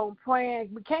on praying.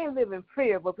 We can't live in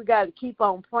fear, but we got to keep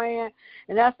on praying.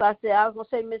 And that's what I said. I was going to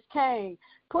say, Miss Kane,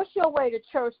 push your way to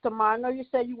church tomorrow. I know you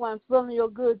said you weren't feeling your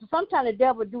good. Sometimes the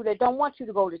devil do that. Don't want you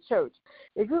to go to church.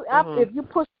 If you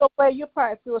push your way, you'll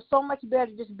probably feel so much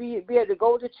better just be able to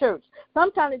go to church.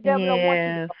 Sometimes the devil don't want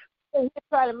you to go. He'll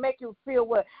try to make you feel,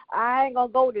 well, I ain't going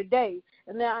to go today.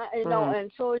 And then,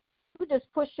 and so you just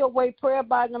push your way, pray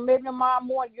about it, and maybe tomorrow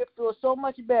morning you'll feel so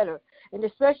much better. And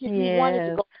especially if you wanted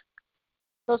to go.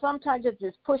 So sometimes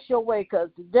just push your way because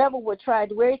the devil will try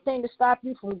to do everything to stop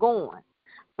you from going.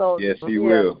 So yes, he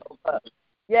will.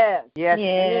 Yes.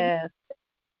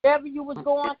 Whatever you was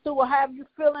going through or however you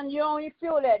feeling, you don't even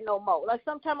feel that no more. Like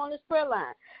sometimes on this prayer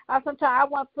line, I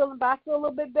wasn't feeling, but I feel a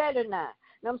little bit better now.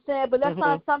 You know what I'm saying? But that's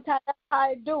not sometimes that's how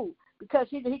I do. Because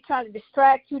he trying to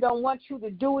distract you, don't want you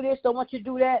to do this, don't want you to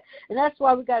do that. And that's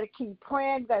why we got to keep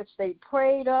praying. We got to stay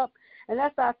prayed up. And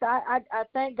that's why I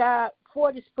thank God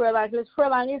for this prayer line. This prayer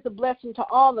line is a blessing to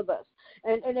all of us.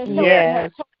 And it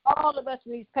helps all of us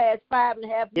in these past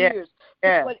 5.5 years.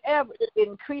 Yeah. Whatever, it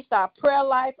increased our prayer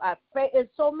life, our faith, and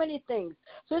so many things.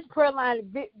 So this prayer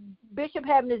line, Bishop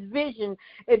having this vision,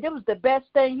 it was the best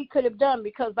thing he could have done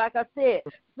because, like I said,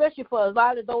 especially for a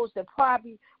lot of those that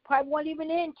probably weren't even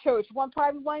in church,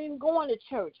 probably weren't even going to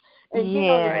church, and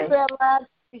the prayer line.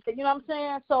 You know what I'm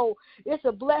saying? So it's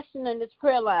a blessing in this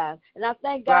prayer line. And I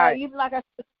thank God, even like I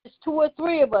said, it's 2 or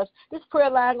 3 of us, this prayer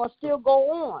line going to still go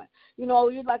on. You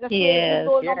know, like I said,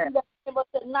 don't do that of us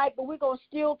at night, but we're going to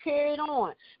still carry it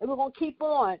on. And we're going to keep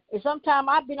on. And sometimes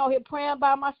I've been on here praying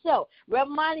by myself.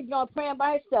 Reverend Monty been on praying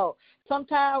by himself.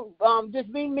 Sometimes just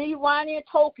me, Ronnie, and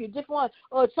Toki, different ones.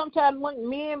 Or sometimes when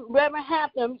me and Reverend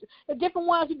Hampton, the different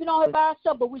ones we've been on here by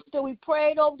ourselves, but we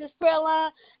prayed over this prayer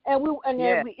line, and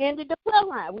then we ended the prayer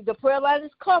line. The prayer line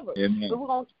is covered. Amen. But we're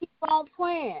going to keep on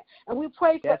praying. And we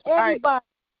pray for everybody.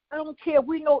 I don't care if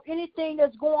we know anything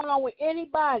that's going on with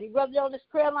anybody, whether they're on this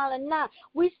prayer line or not.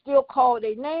 We still call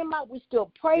their name out. We still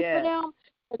pray for them.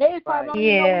 And they probably don't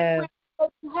even know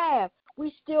what you have.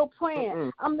 We still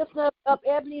praying. I'm lifting up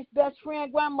Ebony's best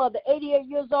friend, grandmother, 88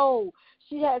 years old.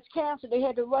 She has cancer. They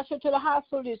had to rush her to the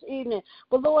hospital this evening.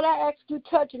 But, Lord, I ask you to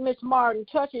touch Miss Martin.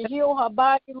 Touch and heal her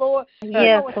body, Lord.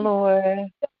 Yes,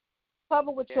 Lord.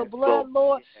 Cover with your blood,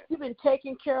 Lord. You've been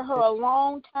taking care of her a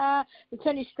long time.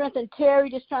 Continue to strengthen Terry,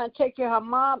 just trying to take care of her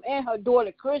mom and her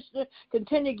daughter, Kristen.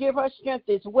 Continue to give her strength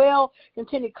as well.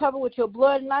 Continue to cover with your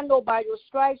blood. And I know by your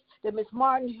stripes that Miss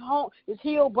Martin is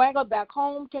healed. Bring her back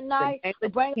home tonight.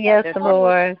 Yes,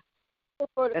 Lord.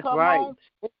 For her to come home.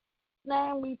 In Jesus'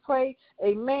 name we pray.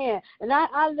 Amen. And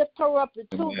I lift her up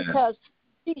too because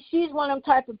she's one of them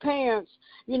type of parents.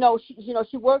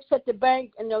 She works at the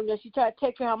bank, and she tried to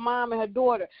take care of her mom and her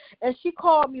daughter. And she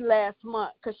called me last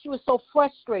month because she was so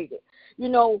frustrated,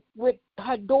 with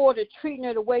her daughter treating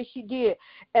her the way she did.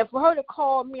 And for her to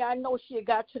call me, I know she had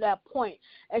got to that point.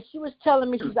 And she was telling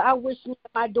me, she said, I wish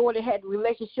my daughter had a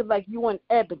relationship like you and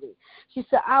Ebony. She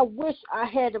said, I wish I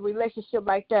had a relationship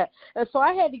like that. And so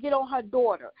I had to get on her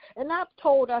daughter. And I've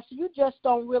told her, I said, you just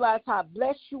don't realize how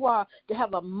blessed you are to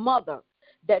have a mother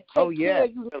that takes care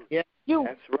of you. You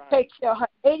take care of her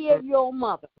 88-year-old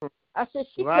mother. I said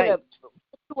she could have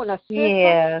put in a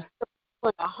system,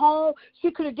 in a home. She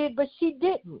could have did, but she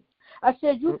didn't. I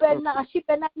said, you better not. She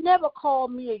better not never call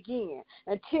me again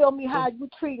and tell me how you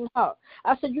treating her.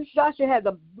 I said, you should have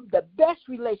the best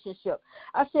relationship.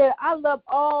 I said, I love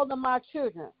all of my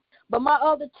children, but my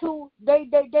other 2, they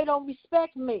don't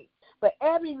respect me. But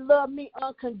Ebony loved me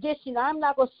unconditionally. I'm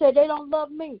not going to say they don't love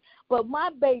me, but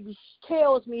my baby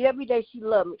tells me every day she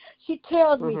loves me. She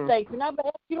tells me thank you. And I'm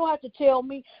like, you don't have to tell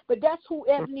me, but that's who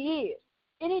Ebony is.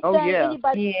 Anything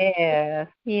anybody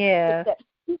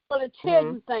she's going to tell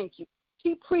you thank you.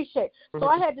 She appreciates it. So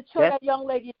I had to tell that young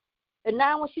lady, and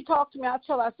now when she talked to me, I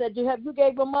tell her, I said, have you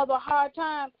gave your mother a hard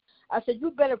time? I said, you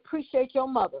better appreciate your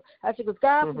mother. I said, because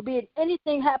God forbid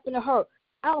anything happen to her,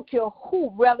 I don't care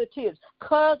who, relatives,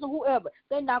 cousin, whoever,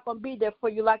 they're not going to be there for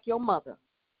you like your mother.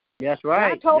 That's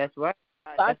right. That's right.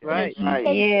 That's right.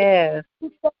 Yeah.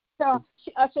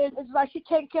 I said, it's like she's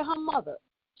taking care of her mother.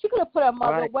 She could have put her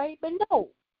mother away, but no,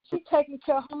 she's taking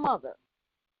care of her mother.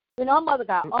 Her mother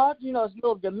got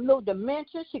little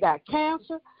dementia. She got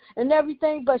cancer and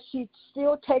everything, but she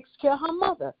still takes care of her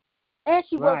mother. And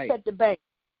she works at the bank.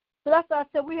 So that's why I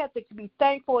said we have to be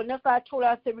thankful, and that's why I told her,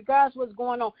 I said, regardless of what's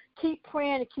going on, keep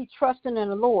praying and keep trusting in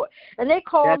the Lord. And they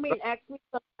called me and asked me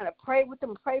to pray with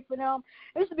them, pray for them.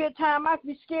 It used to be a time I used to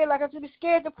be scared, like I used to be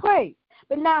scared to pray.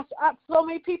 But now so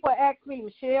many people ask me,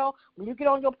 Michelle, when you get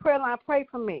on your prayer line, pray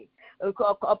for me.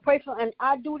 Pray for, and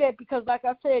I do that because, like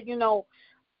I said,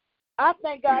 I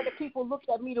thank God that people look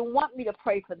at me to want me to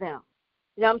pray for them.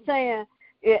 You know what I'm saying?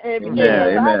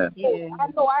 I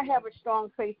know I have a strong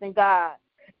faith in God.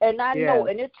 And I know,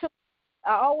 and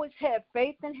I always had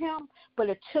faith in him, but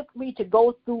it took me to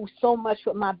go through so much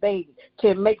with my baby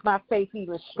to make my faith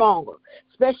even stronger,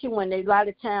 especially when a lot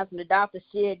of times when the doctor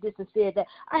said this and said that.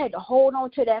 I had to hold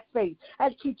on to that faith. I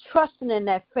had to keep trusting in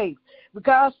that faith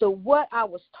regardless of what I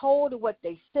was told or what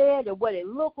they said or what it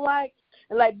looked like.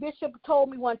 And like Bishop told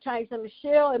me one time, he said,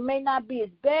 Michelle, it may not be as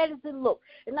bad as it looks.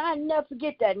 And I never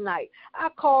forget that night. I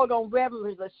called on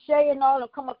Reverend Lachey and all them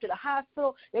come up to the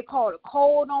hospital. They called a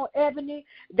cold on Ebony.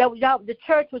 The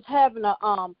church was having a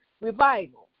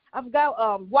revival. I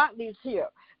forgot Watley's here.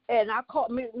 And I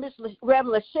called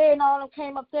Reverend Lachey and all them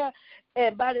came up there.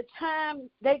 And by the time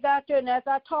they got there, and as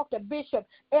I talked to Bishop,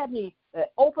 Ebony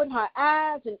opened her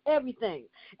eyes and everything.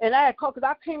 And I had called, because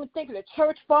I couldn't even think of the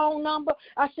church phone number.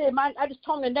 I said, I just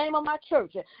told them the name of my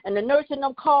church. And the nurse and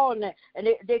them called, and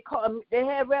they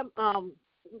had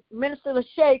Minister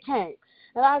Lachey came.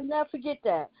 And I'll never forget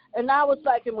that. And I was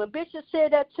like, and when Bishop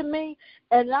said that to me,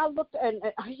 and I looked, and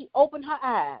he opened her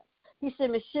eyes. He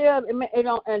said, Michelle,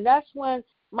 and that's when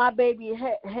my baby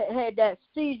had that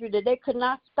seizure that they could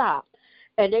not stop.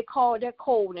 And they called that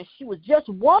cold, and she was just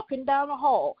walking down the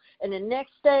hall. And the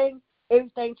next thing,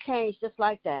 everything changed just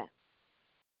like that.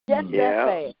 Just that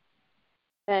fast.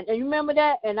 And you remember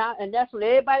that? And that's when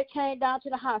everybody came down to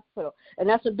the hospital. And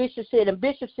that's what Bishop said. And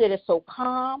Bishop said it's so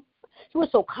calm. He was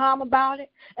so calm about it.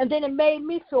 And then it made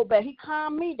me feel bad. He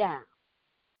calmed me down.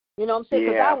 You know what I'm saying?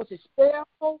 Because I was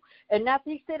hysterical. And after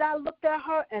he said, I looked at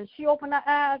her, and she opened her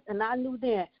eyes, and I knew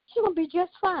then she's going to be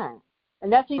just fine.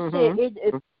 And that's what he said.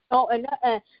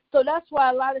 And so that's why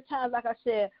a lot of times, like I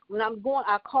said, when I'm going,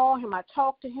 I call him, I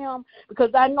talk to him, because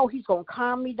I know he's going to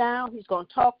calm me down. He's going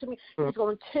to talk to me. He's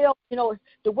going to tell,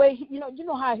 the way, you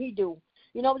know how he do.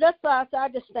 That's why I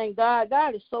just thank God.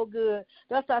 God is so good.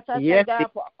 That's why I thank God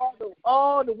for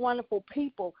all the wonderful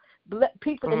people that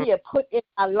he had put in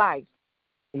my life.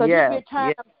 Because there be a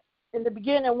time in the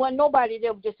beginning when nobody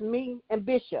there, was just me and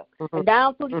Bishop. And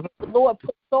down through the years, the Lord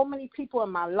put so many people in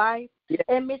my life.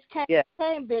 And Miss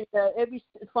Kane been there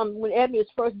from when Ebony was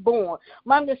first born.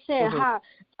 I'm just saying how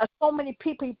so many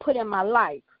people he put in my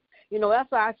life.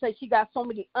 That's why I say she got so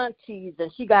many aunties, and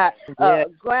she got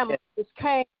grandma, Miss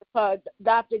Kane, her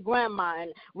adopted grandma,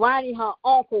 and Ronnie, her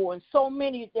uncle, and so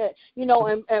many that,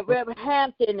 and Reverend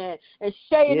Hampton and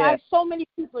Shay, and so many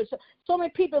people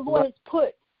the Lord has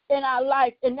put in our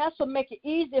life, and that's what make it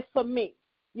easier for me.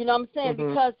 You know what I'm saying?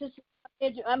 Because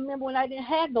I remember when I didn't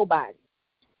have nobody.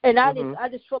 And I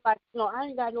just feel like, I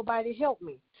ain't got nobody to help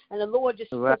me. And the Lord just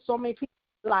put so many people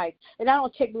in life. And I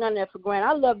don't take none of that for granted.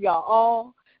 I love y'all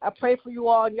all. I pray for you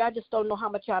all. Y'all just don't know how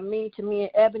much y'all mean to me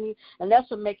and Ebony. And that's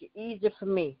what make it easier for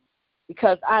me.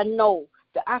 Because I know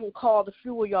that I can call the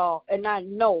few of y'all, and I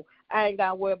know I ain't got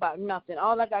to worry about nothing.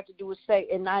 All I got to do is say,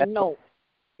 and I know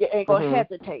you ain't going to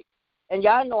hesitate. And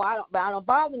y'all know I don't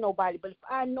bother nobody. But if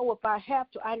I have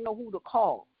to, I know who to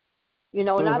call. And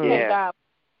I thank God.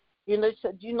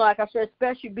 Like I said,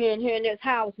 especially being here in this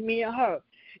house, me and her.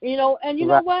 And you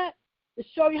know what? To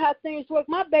show you how things work,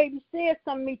 my baby said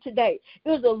something to me today. It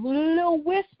was a little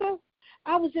whisper.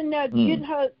 I was in there give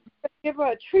her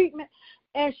a treatment,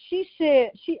 and she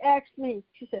asked me,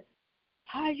 she said,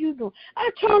 how you doing? I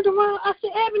turned around. I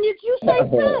said, Ebony, did you say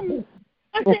something?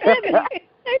 I said, Ebony,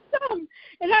 say something.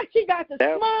 And she got to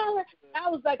smiling. I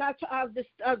was like, I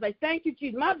was like, thank you,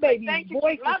 Jesus. My baby's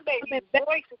voice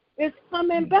is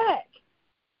coming back.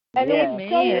 And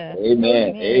Amen.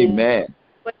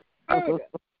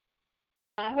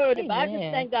 I heard it, but I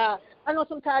just thank God. I know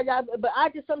sometimes but I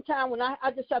just sometimes when I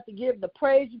just have to give the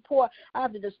praise report, I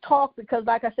have to just talk because,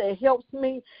 like I said, it helps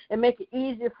me and make it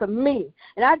easier for me.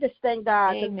 And I just thank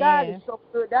God because God is so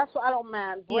good. That's why I don't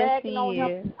mind bragging on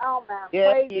Him. I don't mind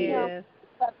praising Him.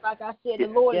 Because, like I said, the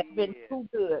Lord has been too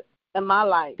good in my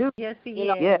life. Yes, He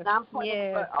is. And I'm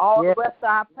praying for all the rest of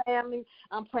our family.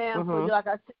 I'm praying for you, like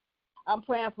I said. I'm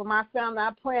praying for my family.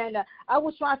 I'm praying that I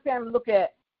wish my family look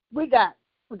at. We got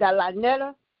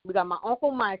Lynetta, we got my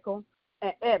Uncle Michael,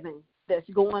 and Evan that's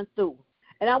going through.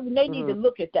 And they need to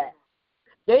look at that.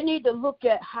 They need to look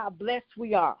at how blessed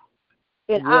we are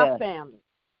in our family.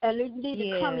 And they need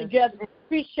to come together and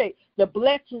appreciate the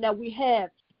blessing that we have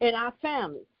in our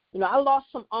family. I lost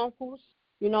some uncles.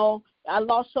 I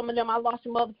lost some of them. I lost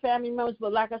some other family members.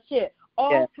 But like I said,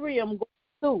 all three of them go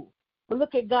through. But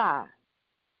look at God.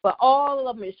 But all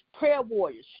of them is prayer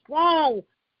warriors, strong,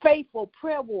 faithful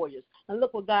prayer warriors. And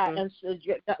look what God and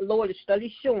Lord is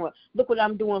study showing. Look what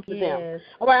I'm doing for them.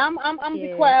 All right, I'm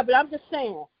be quiet, but I'm just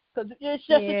saying because it's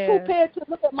just a true pair to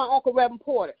look at my Uncle Reverend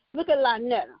Porter. Look at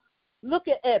Lynetta. Look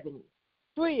at Ebony.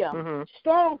 Three of them.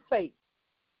 Strong faith.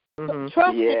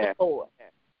 Trust in the Lord.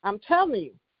 I'm telling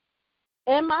you.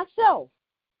 And myself.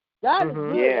 God is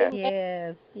good.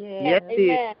 Yes.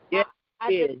 Amen.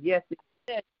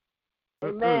 Yes.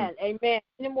 Amen. Amen.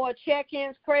 Any more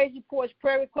check-ins, praise reports,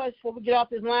 prayer requests before we get off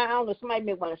this line? I don't know. Somebody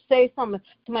may want to say something.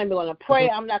 Somebody may want to pray.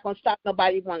 I'm not going to stop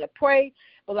nobody want to pray.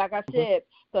 But like I said,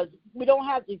 because we don't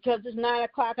have to, because it's 9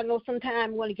 o'clock. I know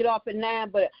sometimes we want to get off at 9,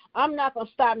 but I'm not going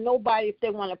to stop nobody if they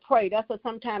want to pray. That's what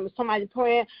sometimes if somebody's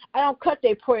praying, I don't cut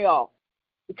their prayer off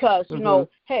because,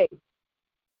 hey,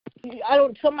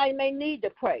 somebody may need to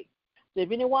pray. So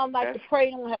if anyone would like to pray,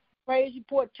 don't have a praise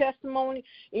report, testimony,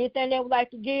 anything they would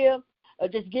like to give,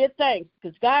 just give thanks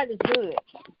because God is good.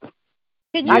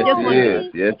 Can you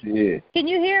Yes, He is. Can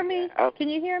you hear me? Can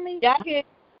you hear me? Yeah, I hear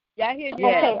you.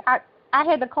 Okay, I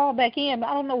had to call back in.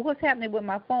 I don't know what's happening with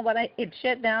my phone, but it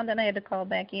shut down, then I had to call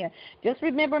back in. Just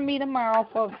remember me tomorrow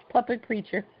for Puppet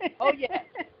Preacher. Oh, yeah.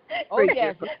 Oh,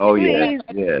 yes. Oh, yes.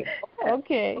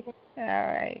 Okay. All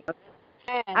right.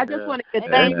 I just want to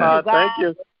thank you,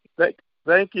 guys.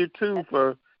 Thank you too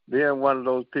for being one of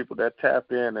those people that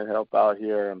tap in and help out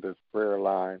here on this prayer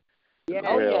line.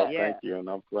 Thank you, and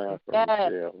I'm praying for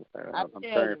Michelle. I'm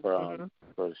praying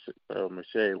for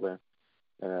Michelle.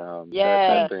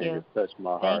 That thing has touched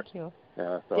my heart. Thank you.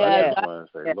 So I just want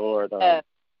to say, Lord,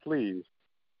 please,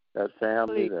 that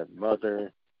family, that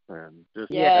mother, and just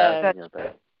the passing of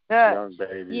that young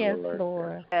baby,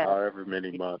 Lord, however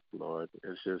many months, Lord.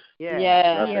 It's just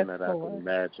nothing that I can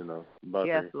imagine a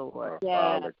mother or a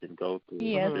father can go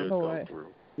through or should go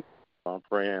through. So I'm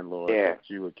praying, Lord, that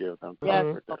you would give them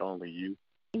comfort that only you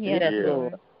can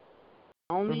give.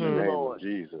 Only in the name Lord. of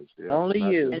Jesus. Only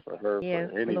not you. Just for her,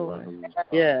 for anyone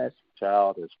whose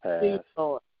child has passed.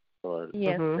 Lord,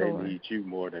 they need you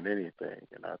more than anything.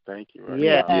 And I thank you right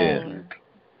now that you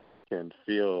can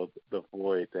fill the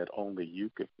void that only you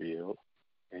could fill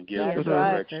and give the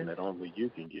direction that only you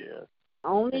can give.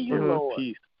 Only and you, give Lord.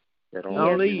 Peace that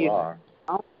only you are.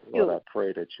 Lord, I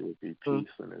pray that you would be peace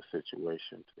in this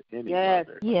situation to any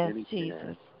mother, any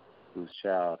parent whose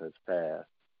child has passed.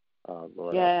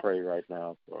 Lord, I pray right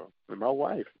now for my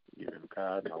wife. Even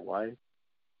God, my wife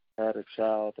had a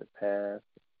child that passed.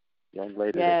 Young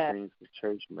lady that sings the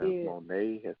church,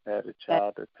 Monet, has had a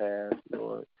child that passed.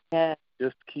 Lord,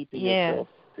 just keeping yourself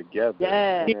together.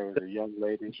 There was a young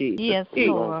lady. She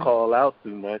won't call out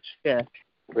too much.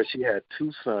 But she had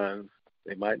 2 sons.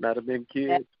 They might not have been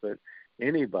kids, but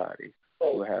anybody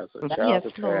who has a child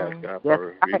that passed, God,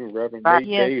 for even Reverend Nate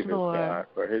Davis, God,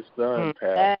 for his son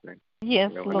passing.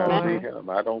 Yes, when I see him,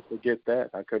 I don't forget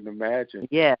that. I couldn't imagine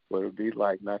what it would be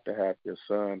like not to have your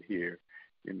son here.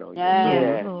 You know, your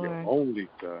son, your only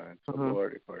son. So,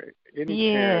 Lord, for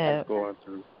any parent that's going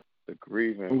through the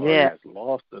grieving or has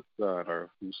lost a son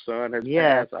or whose son has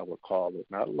passed, I would call it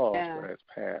not lost, but has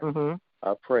passed.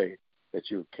 I pray that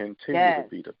you continue to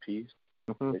be the peace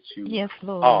that you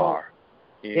are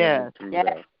in and through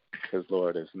that. Because,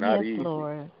 Lord, it's not easy.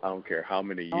 I don't care how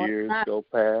many years go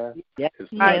past.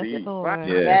 It's not easy.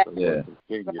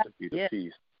 Continue to be the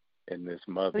peace in this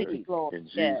mother in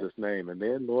Jesus' name. And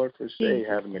then, Lord, for Shay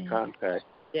having the contact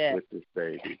with this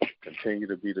baby, continue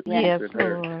to be the peace in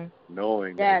her,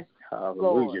 knowing that,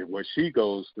 hallelujah, what she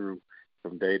goes through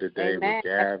from day to day with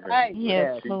Gavin,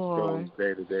 what she goes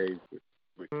day to day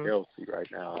with Kelsey right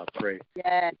now. I pray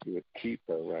that you would keep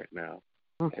her right now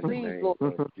in the name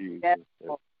of Jesus.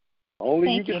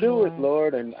 Only you can do it,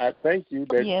 Lord, and I thank you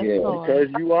that because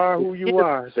you are who you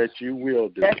are, that you will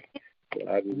do it. So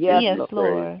I just give you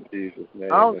praise in Jesus'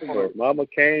 name. And for Mama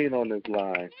Kane on this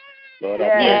line, Lord, I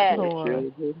pray for her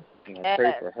children, and I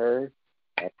pray for her.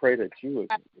 I pray that you would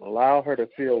allow her to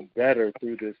feel better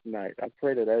through this night. I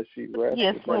pray that as she rests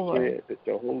in her bed, that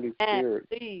your Holy Spirit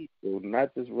will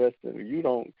not just rest in her. You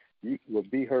will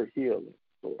be her healing,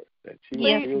 Lord, that she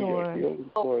will feel your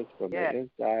healing force from the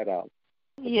inside out.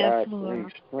 God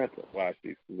brings strength while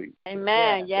she sleeps.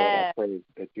 Amen. Lord, I pray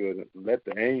that you would let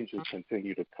the angels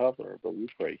continue to cover her, but we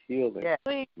pray healing.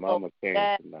 Mama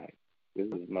Kane tonight. This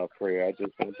is my prayer. I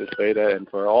just want to say that, and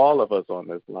for all of us on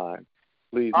this line,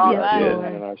 please be our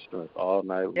healing and our strength all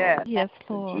night long. Yes,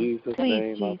 Lord. In Jesus'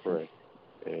 name I pray.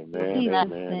 Amen,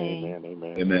 amen, amen,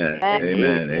 amen. Amen,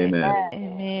 amen, amen.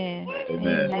 Amen.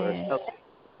 Amen.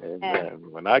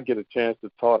 Amen. When I get a chance to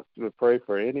pray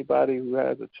for anybody who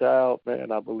has a child,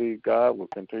 man, I believe God will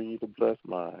continue to bless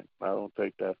mine. I don't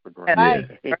take that for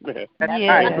granted. Amen.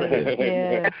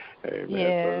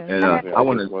 Amen. And I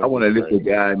want to lift a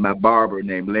guy, my barber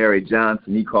named Larry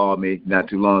Johnson. He called me not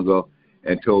too long ago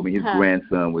and told me his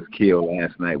grandson was killed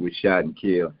last night, was shot and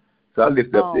killed. So I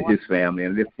lift up to his family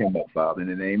and lift him up, Father, in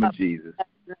the name of Jesus.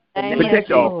 Protect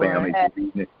all families this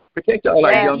evening. Protect all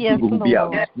our young people who be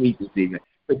out in the streets this evening.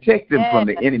 Protect them from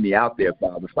the enemy out there,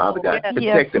 Father. Father God,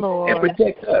 protect them and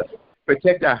protect us.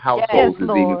 Protect our households this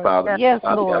evening, Father. Yes,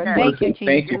 Lord. Thank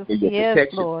you for your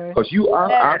protection, because you are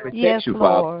our protection,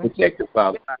 Father. Protect us,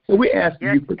 Father. So we're asking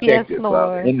you to protect us,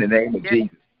 Father, in the name of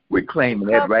Jesus. We're claiming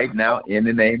that right now in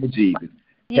the name of Jesus.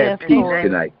 Have peace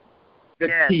tonight.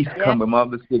 Let peace come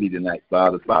among the city tonight,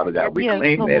 Father. Father God, we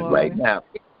claim that right now.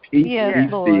 Peace be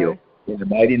still. In the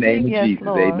mighty name of Jesus,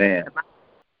 amen.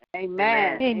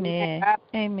 Amen. Amen.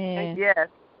 Amen. Yes.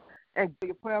 And for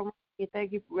your prayer,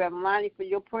 thank you, Reverend Lonnie, for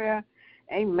your prayer.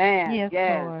 Amen. Yes,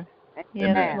 Lord.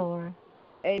 Yes, Lord.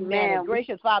 Amen. And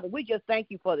gracious Father, we just thank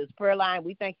you for this prayer line.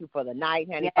 We thank you for the night,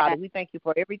 Honey Father. We thank you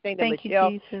for everything that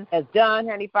Michelle has done,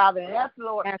 Honey Father. And yes,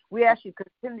 Lord, we ask you to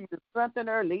continue to strengthen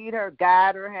her, lead her,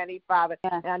 guide her, Honey Father.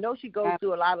 And I know she goes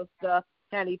through a lot of stuff,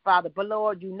 Honey Father, but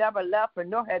Lord, you never left her,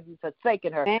 nor have you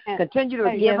forsaken her. Continue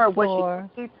to give her what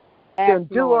she needs. to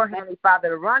endure, Heavenly Father,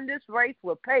 to run this race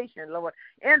with patience, Lord,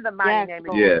 in the mighty name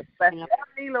of Jesus. Bless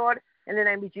Stephanie, Lord, in the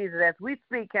name of Jesus. As we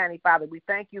speak, Heavenly Father, we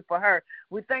thank you for her.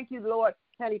 We thank you, Lord,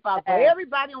 Heavenly Father, for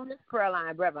everybody on this prayer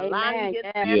line, Reverend Lonnie, his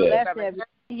family, Reverend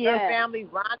her family,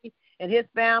 Ronnie and his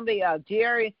family,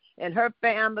 Jerry and her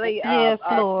family,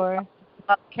 Lord.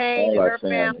 Kane and her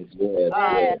family,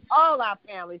 all our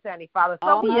families, Heavenly Father.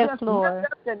 So we just lift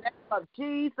up the name of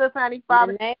Jesus, Heavenly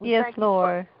Father. Yes,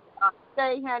 Lord.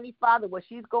 Say, Heavenly Father, what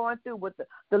she's going through with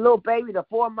the little baby, the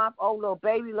 4-month-old little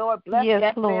baby, Lord, bless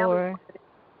that family.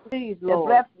 Please, Lord.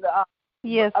 Bless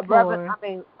Lord.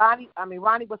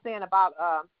 Ronnie was saying about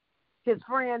his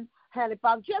friend, Heavenly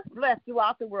Father, just bless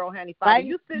throughout the world, Heavenly Father.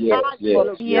 You sit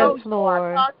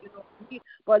Lord.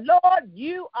 But Lord,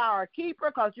 you are a keeper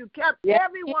because you kept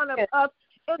every one of us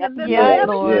in the midst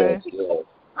of everything.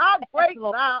 How great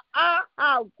thou art,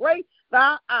 how great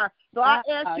thou art. So I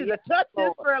ask you to touch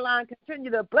this prayer line,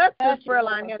 continue to bless this prayer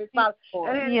line, Heavenly Father.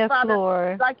 And Heavenly Father,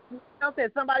 Lord. Like you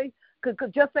said, somebody could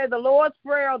just say the Lord's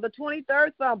Prayer of the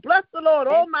 23rd Psalm. Bless the Lord,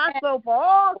 oh my soul, for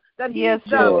all that He's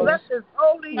done. Bless His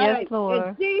holy name.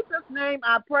 In Jesus' name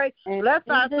I pray. Bless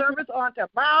our service on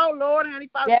tomorrow, Lord, Heavenly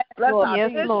Father. Bless our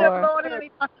bishop, Lord,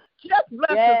 Heavenly Father. Just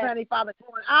bless us, Heavenly Father,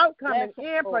 going out, coming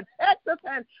in, protect us,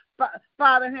 and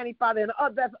Father, Heavenly Father, and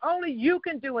that's only you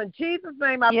can do. In Jesus'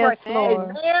 name I pray.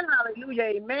 Lord. Amen, hallelujah,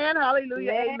 amen,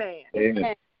 hallelujah, amen.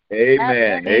 Amen.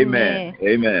 Amen. Amen.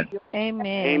 Amen.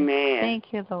 Amen.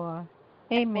 Thank you, Lord.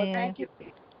 Amen. Well, thank you.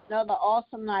 Another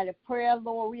awesome night of prayer,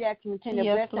 Lord. We ask you to continue to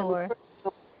bless Lord.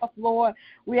 Lord.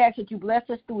 We ask that you bless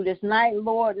us through this night,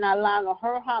 Lord, not allowing no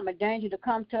hurt, harm, or danger to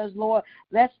come to us, Lord.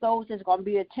 Bless those that's going to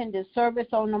be attending service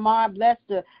on tomorrow. Bless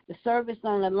the service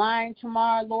on the line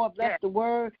tomorrow, Lord. Bless the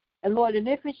word. And, Lord, and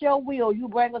if it's your will, you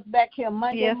bring us back here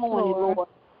Monday morning, Lord.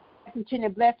 Continue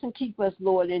to bless and keep us,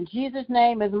 Lord. In Jesus'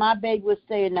 name, as my baby would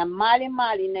say, in the mighty,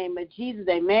 mighty name of Jesus,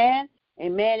 amen.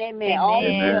 Amen, amen.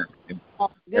 Amen.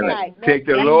 Good night. Take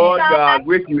the Lord God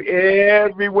with you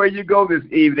everywhere you go this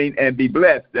evening and be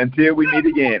blessed until we meet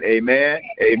again. Amen.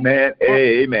 Amen.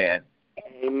 Amen.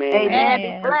 Amen.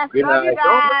 Amen. Good night.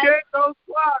 Don't forget those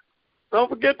clocks. Don't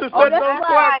forget to set those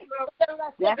clocks up.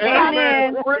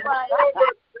 Amen.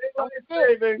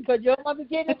 Because you're going to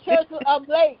get in church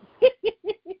late.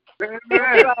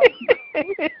 Amen.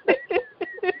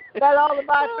 That's all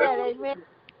about that. Amen.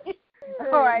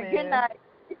 All right. Good night.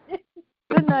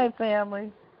 Good night,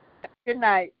 family. Good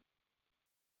night.